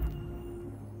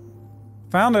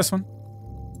 Found this one.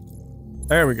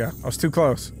 There we go. I was too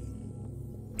close.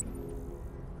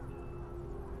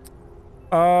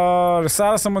 The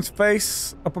side of someone's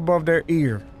face up above their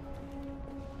ear.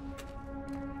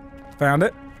 Found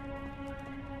it.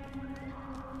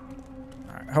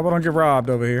 Alright, hope I don't get robbed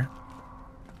over here.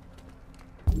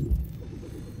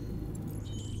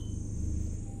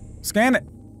 Scan it.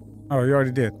 Oh, you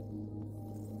already did.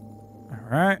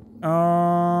 Alright,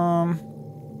 alright,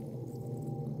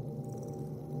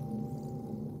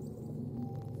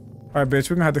 bitch,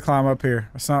 we're gonna have to climb up here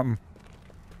or something.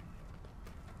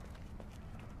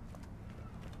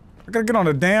 I gotta get on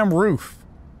the damn roof.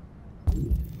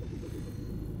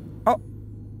 Oh.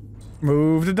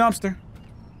 Move the dumpster.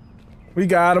 We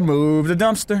gotta move the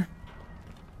dumpster.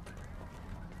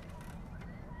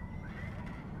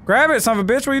 Grab it, son of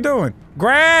a bitch. What are you doing?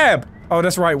 Grab! Oh,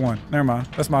 that's the right one. Never mind.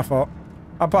 That's my fault.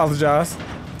 I apologize.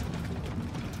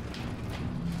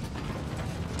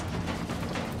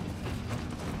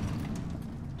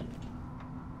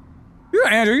 You,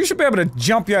 Andrew, you should be able to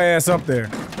jump your ass up there.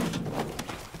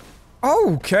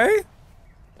 Okay.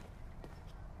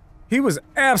 He was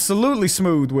absolutely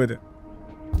smooth with it.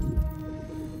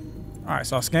 Alright,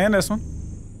 so I'll scan this one.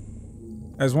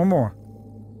 There's one more.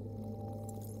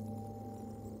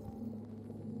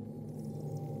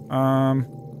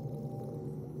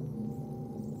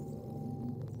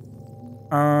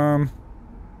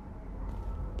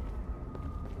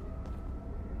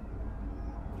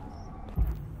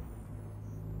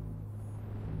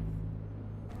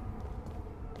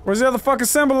 Where's the other fucking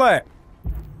symbol at?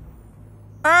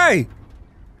 Hey!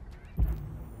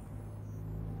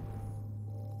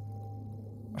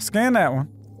 I scanned that one.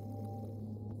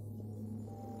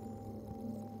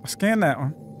 I scanned that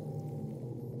one.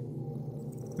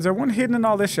 Is there one hidden in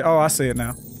all this shit? Oh, I see it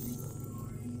now.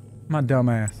 My dumb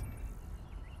ass.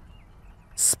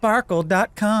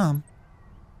 Sparkle.com.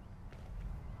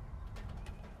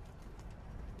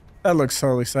 That looks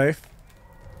totally safe.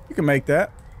 You can make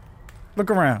that. Look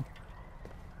around.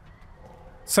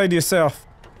 Say to yourself,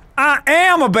 I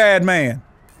am a bad man.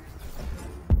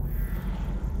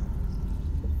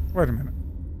 Wait a minute.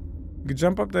 You can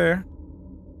jump up there.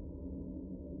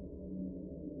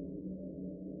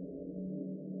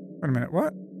 Wait a minute,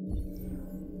 what?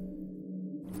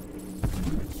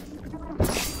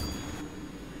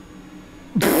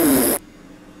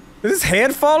 Did his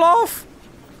head fall off?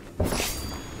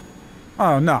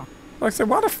 Oh no. Like I said,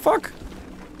 why the fuck?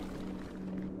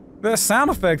 That sound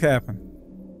effect happened.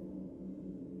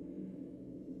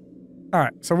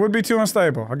 Alright, so would be too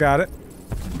unstable. I got it.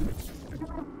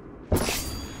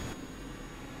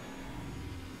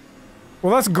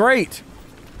 Well, that's great.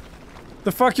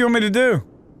 The fuck you want me to do?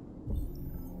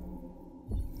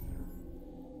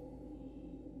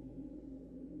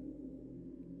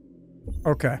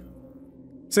 Okay.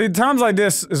 See, times like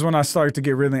this is when I start to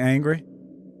get really angry.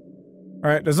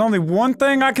 Alright, there's only one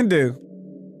thing I can do.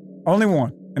 Only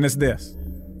one, and it's this.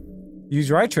 Use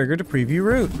right trigger to preview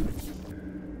route.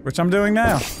 Which I'm doing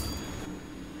now.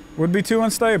 Would be too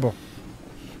unstable.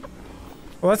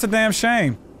 Well, that's a damn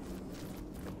shame.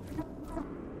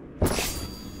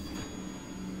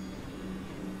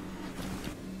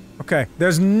 Okay,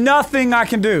 there's nothing I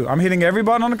can do. I'm hitting every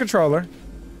button on the controller.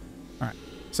 Alright,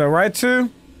 so right 2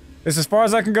 is as far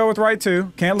as I can go with right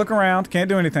 2. Can't look around, can't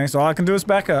do anything, so all I can do is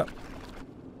back up.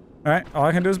 Alright, all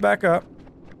I can do is back up.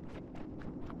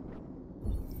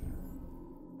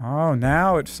 Oh,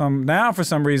 now for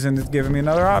some reason it's giving me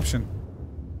another option.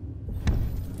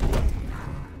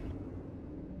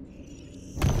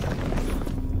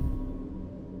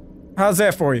 How's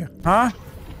that for you, huh?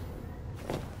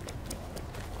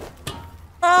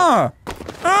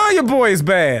 Your boy is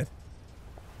bad.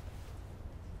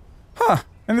 Huh.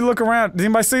 Let me look around. Did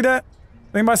anybody see that?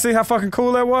 Did anybody see how fucking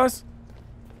cool that was?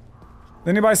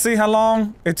 Did anybody see how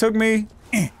long it took me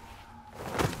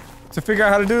to figure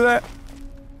out how to do that?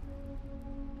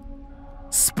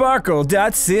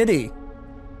 Sparkle.city.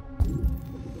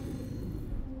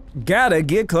 Gotta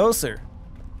get closer.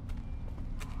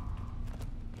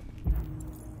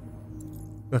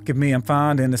 Look at me, I'm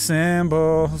finding the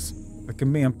symbols. Look at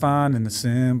me, I'm finding the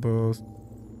symbols.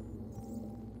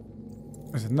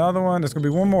 There's another one. There's gonna be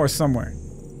one more somewhere.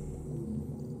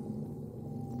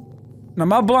 Now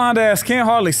my blind ass can't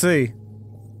hardly see.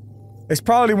 It's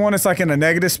probably one that's like in a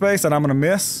negative space that I'm gonna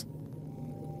miss.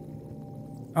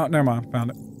 Oh, never mind.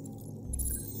 Found it.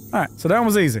 Alright, so that one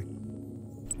was easy.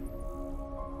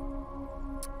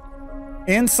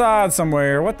 Inside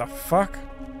somewhere. What the fuck?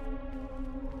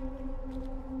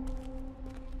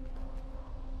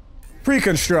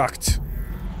 Pre-construct.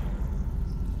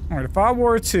 Alright, if I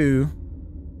were to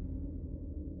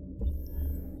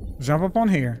jump up on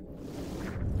here.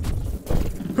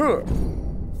 Huh.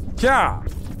 Yeah.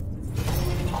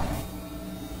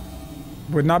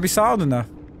 Would not be solid enough.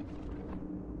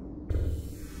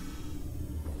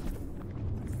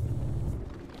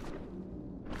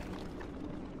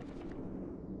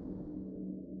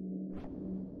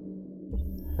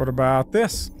 What about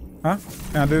this? Huh?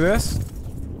 Can I do this?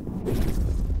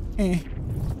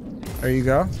 There you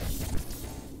go.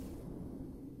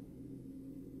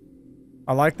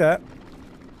 I like that.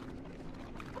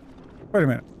 Wait a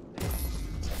minute.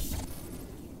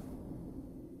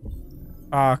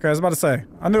 Okay, I was about to say.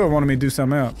 I knew it wanted me to do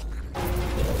something else.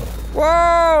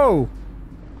 Whoa!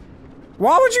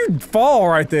 Why would you fall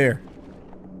right there?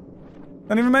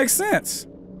 Doesn't even make sense.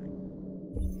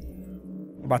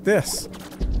 What about this?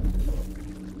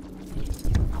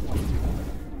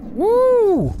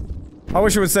 Woo! I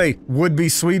wish it would say, would be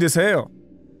sweet as hell.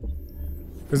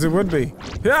 Because it would be.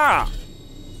 Yeah!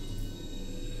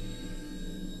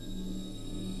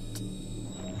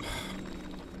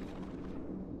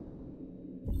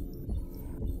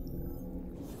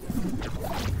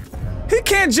 He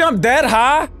can't jump that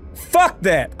high! Fuck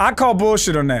that! I call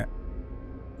bullshit on that.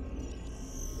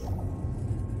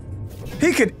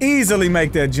 He could easily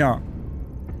make that jump.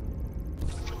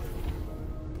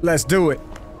 Let's do it.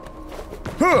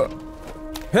 Huh!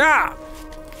 Yeah!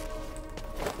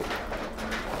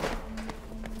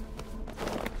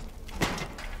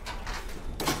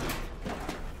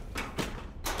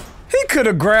 He could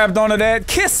have grabbed onto that.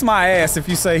 Kiss my ass if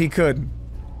you say he couldn't.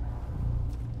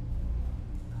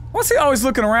 What's he always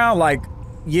looking around like,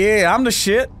 yeah, I'm the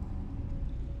shit?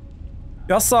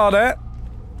 Y'all saw that?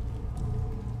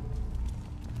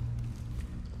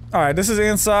 Alright, this is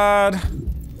inside.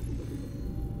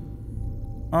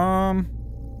 I'm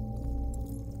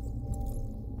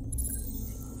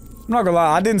not gonna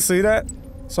lie, I didn't see that.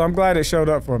 So I'm glad it showed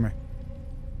up for me.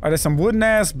 Alright, there's some wooden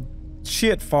ass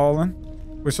shit falling.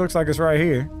 Which looks like it's right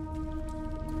here.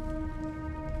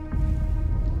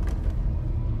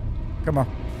 Come on.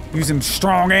 Using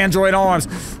strong android arms.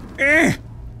 Eh.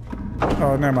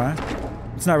 Oh, never mind.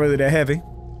 It's not really that heavy.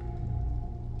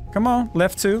 Come on,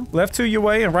 left two your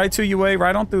way and right two your way,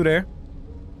 right on through there.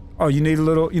 Oh, you need a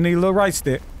little right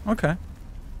stick. Okay.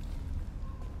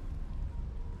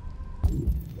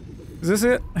 Is this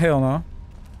it? Hell no.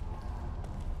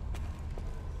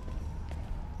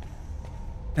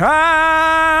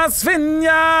 Ah,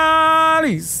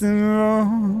 Svinyalis,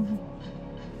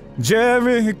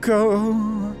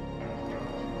 Jericho.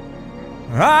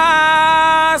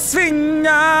 Ah,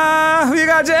 Svinya, we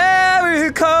got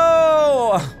Jericho.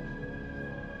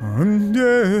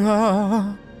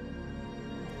 Yeah.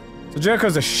 So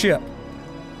Jericho's a ship.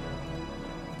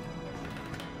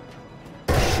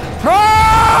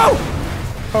 Oh!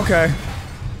 Okay.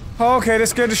 Okay, that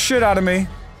scared the shit out of me.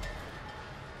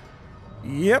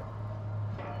 Yep.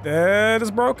 That is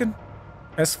broken.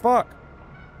 As fuck.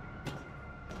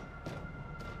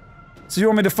 So you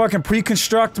want me to fucking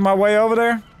pre-construct my way over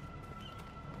there?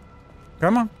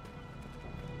 Come on.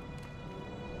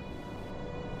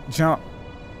 Jump.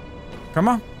 Come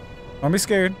on. Don't be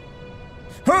scared.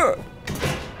 Huh!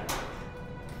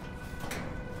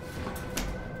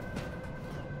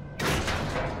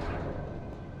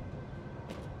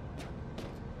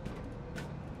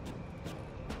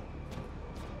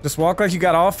 Just walk like you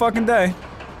got all fucking day.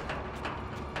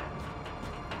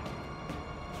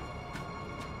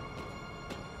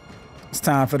 It's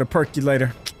time for the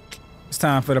percolator. It's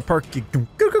time for the perky.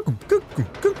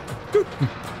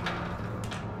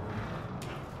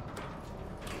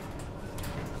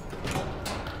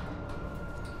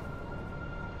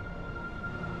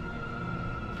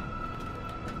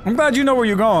 I'm glad you know where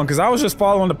you're going, because I was just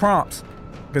following the prompts.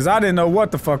 Because I didn't know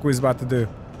what the fuck we was about to do.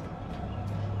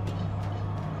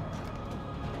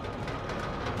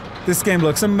 This game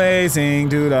looks amazing,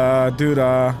 doo-da,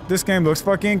 doo-da. This game looks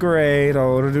fucking great,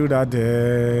 oh, doo-da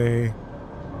day.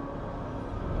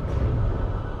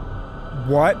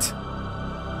 What?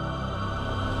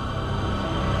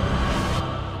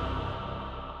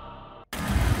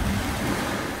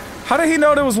 How did he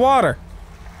know there was water?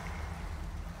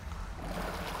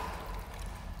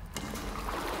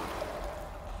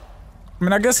 I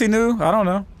mean, I guess he knew. I don't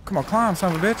know. Come on, climb,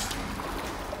 son of a bitch.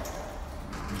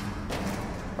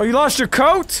 Oh, you lost your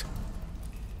coat?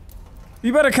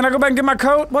 You better, can I go back and get my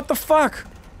coat? What the fuck?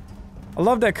 I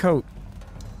love that coat.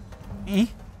 Eh?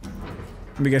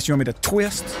 Let me guess, you want me to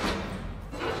twist?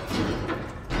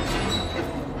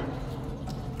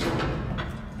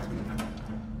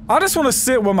 I just want to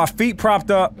sit with my feet propped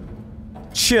up,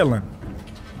 chilling.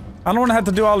 I don't want to have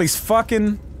to do all these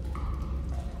fucking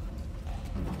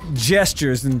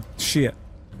gestures and shit.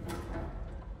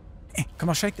 Eh, come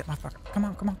on, shake that motherfucker. Come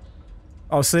on, come on.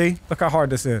 Oh, see? Look how hard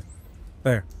this is.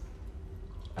 There.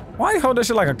 Why you hold that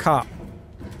shit like a cop?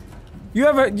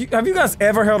 Have you guys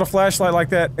ever held a flashlight like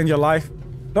that in your life?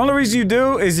 The only reason you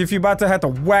do is if you're about to have to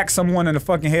whack someone in the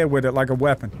fucking head with it like a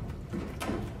weapon.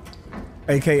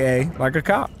 AKA, like a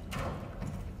cop.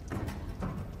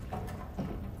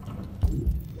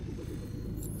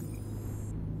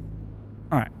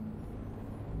 Alright.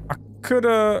 I could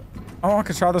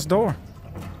try this door.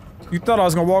 You thought I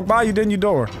was gonna walk by, you didn't, your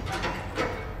door.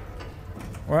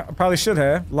 Well, I probably should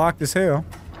have. Locked as hell.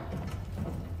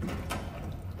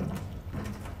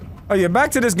 Oh yeah,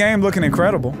 back to this game looking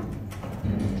incredible.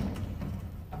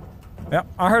 Yep,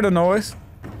 I heard a noise.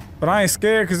 But I ain't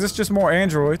scared because it's just more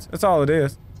androids. That's all it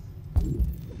is.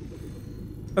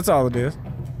 That's all it is.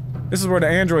 This is where the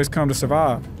androids come to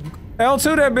survive.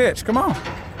 L2 that bitch, come on.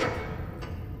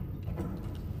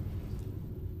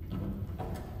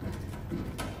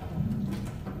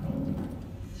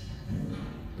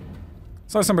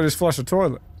 It's like somebody just flushed a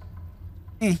toilet.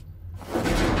 Eh.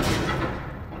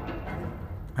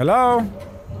 Hello?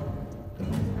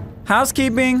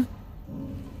 Housekeeping?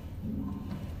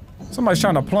 Somebody's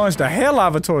trying to plunge the hell out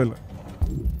of a toilet.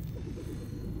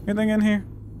 Anything in here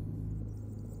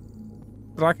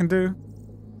that I can do?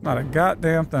 Not a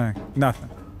goddamn thing. Nothing.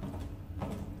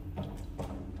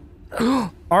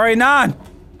 RA9!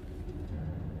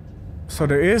 So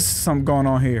there is something going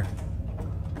on here.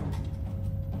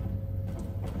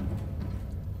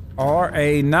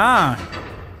 RA9.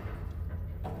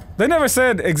 They never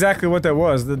said exactly what that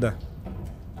was, did they?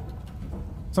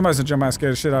 Somebody's gonna jump out and scare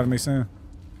the shit out of me soon.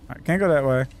 Alright, can't go that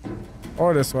way.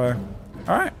 Or this way.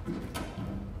 Alright.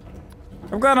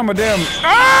 I'm glad I'm a damn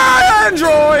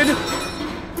Android!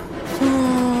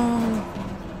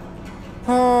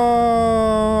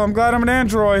 Oh, I'm glad I'm an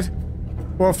android.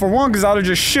 Well, for one, because I would've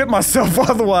just shit myself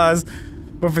otherwise.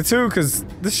 But for two, because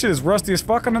this shit is rusty as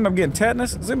fuck, I'm gonna end up getting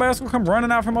tetanus. Is anybody else gonna come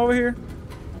running out from over here?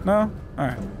 No?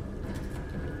 Alright.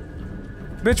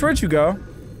 Bitch, where'd you go?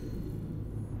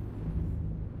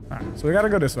 Alright, so we gotta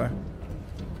go this way.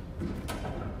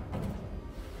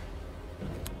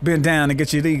 Bend down and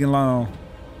get your legal on.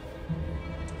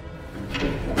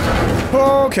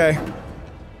 Okay.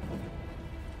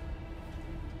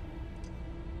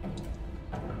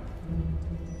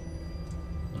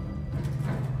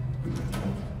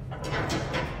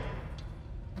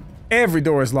 Every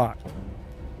door is locked.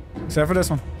 Except for this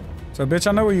one. So, bitch,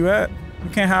 I know where you at. You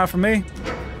can't hide from me.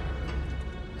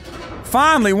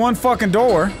 Finally, one fucking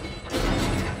door.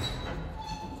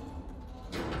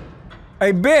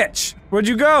 Hey, bitch! Where'd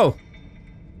you go?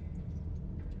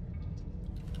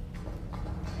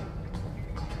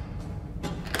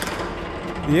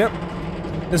 Yep.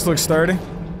 This looks sturdy.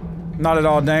 Not at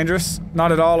all dangerous.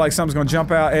 Not at all like something's gonna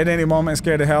jump out at any moment and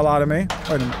scare the hell out of me. Wait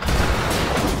a minute.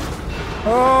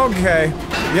 Okay.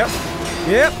 Yep.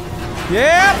 Yep.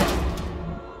 Yep!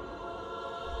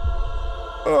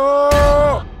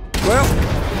 Oh!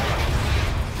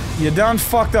 Well. You done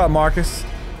fucked up, Marcus.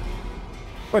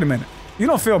 Wait a minute. You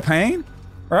don't feel pain?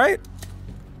 Right?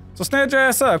 So stand your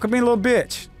ass up. Quit being a little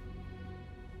bitch.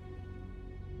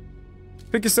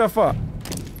 Pick yourself up.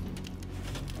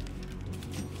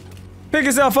 Pick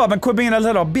yourself up and quit being a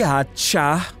little bitch.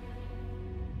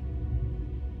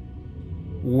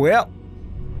 Well.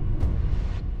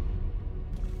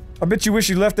 I bet you wish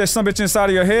you left that sumbitch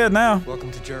inside of your head now. Welcome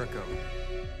to Jericho.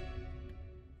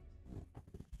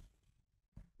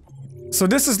 So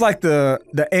this is like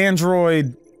the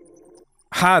android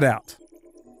hideout.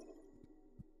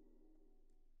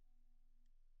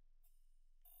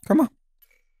 Come on.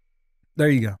 There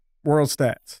you go. World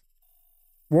stats.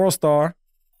 World star.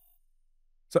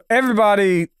 So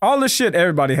everybody, all this shit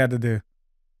everybody had to do.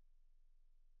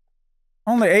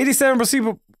 Only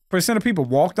 87% of people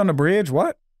walked on the bridge?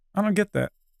 What? I don't get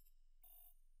that.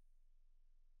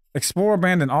 Explore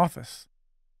abandoned office.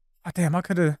 Oh, damn, I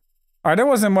could've... Alright, there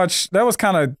wasn't much... That was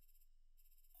kind of...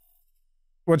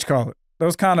 What you call it? That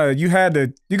was kind of... You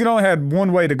could only have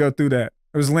one way to go through that.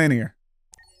 It was linear.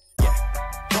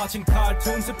 Watching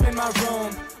cartoons up in my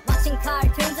room. Watching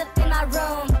cartoons up in my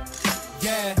room.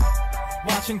 Yeah.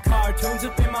 Watching cartoons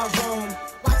up in my room.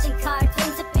 Watching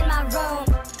cartoons up in my room.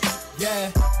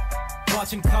 Yeah.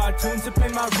 Watching cartoons up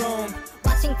in my room.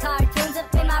 Watching cartoons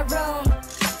up in my room.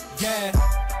 Yeah.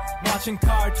 Watching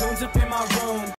cartoons up in my room.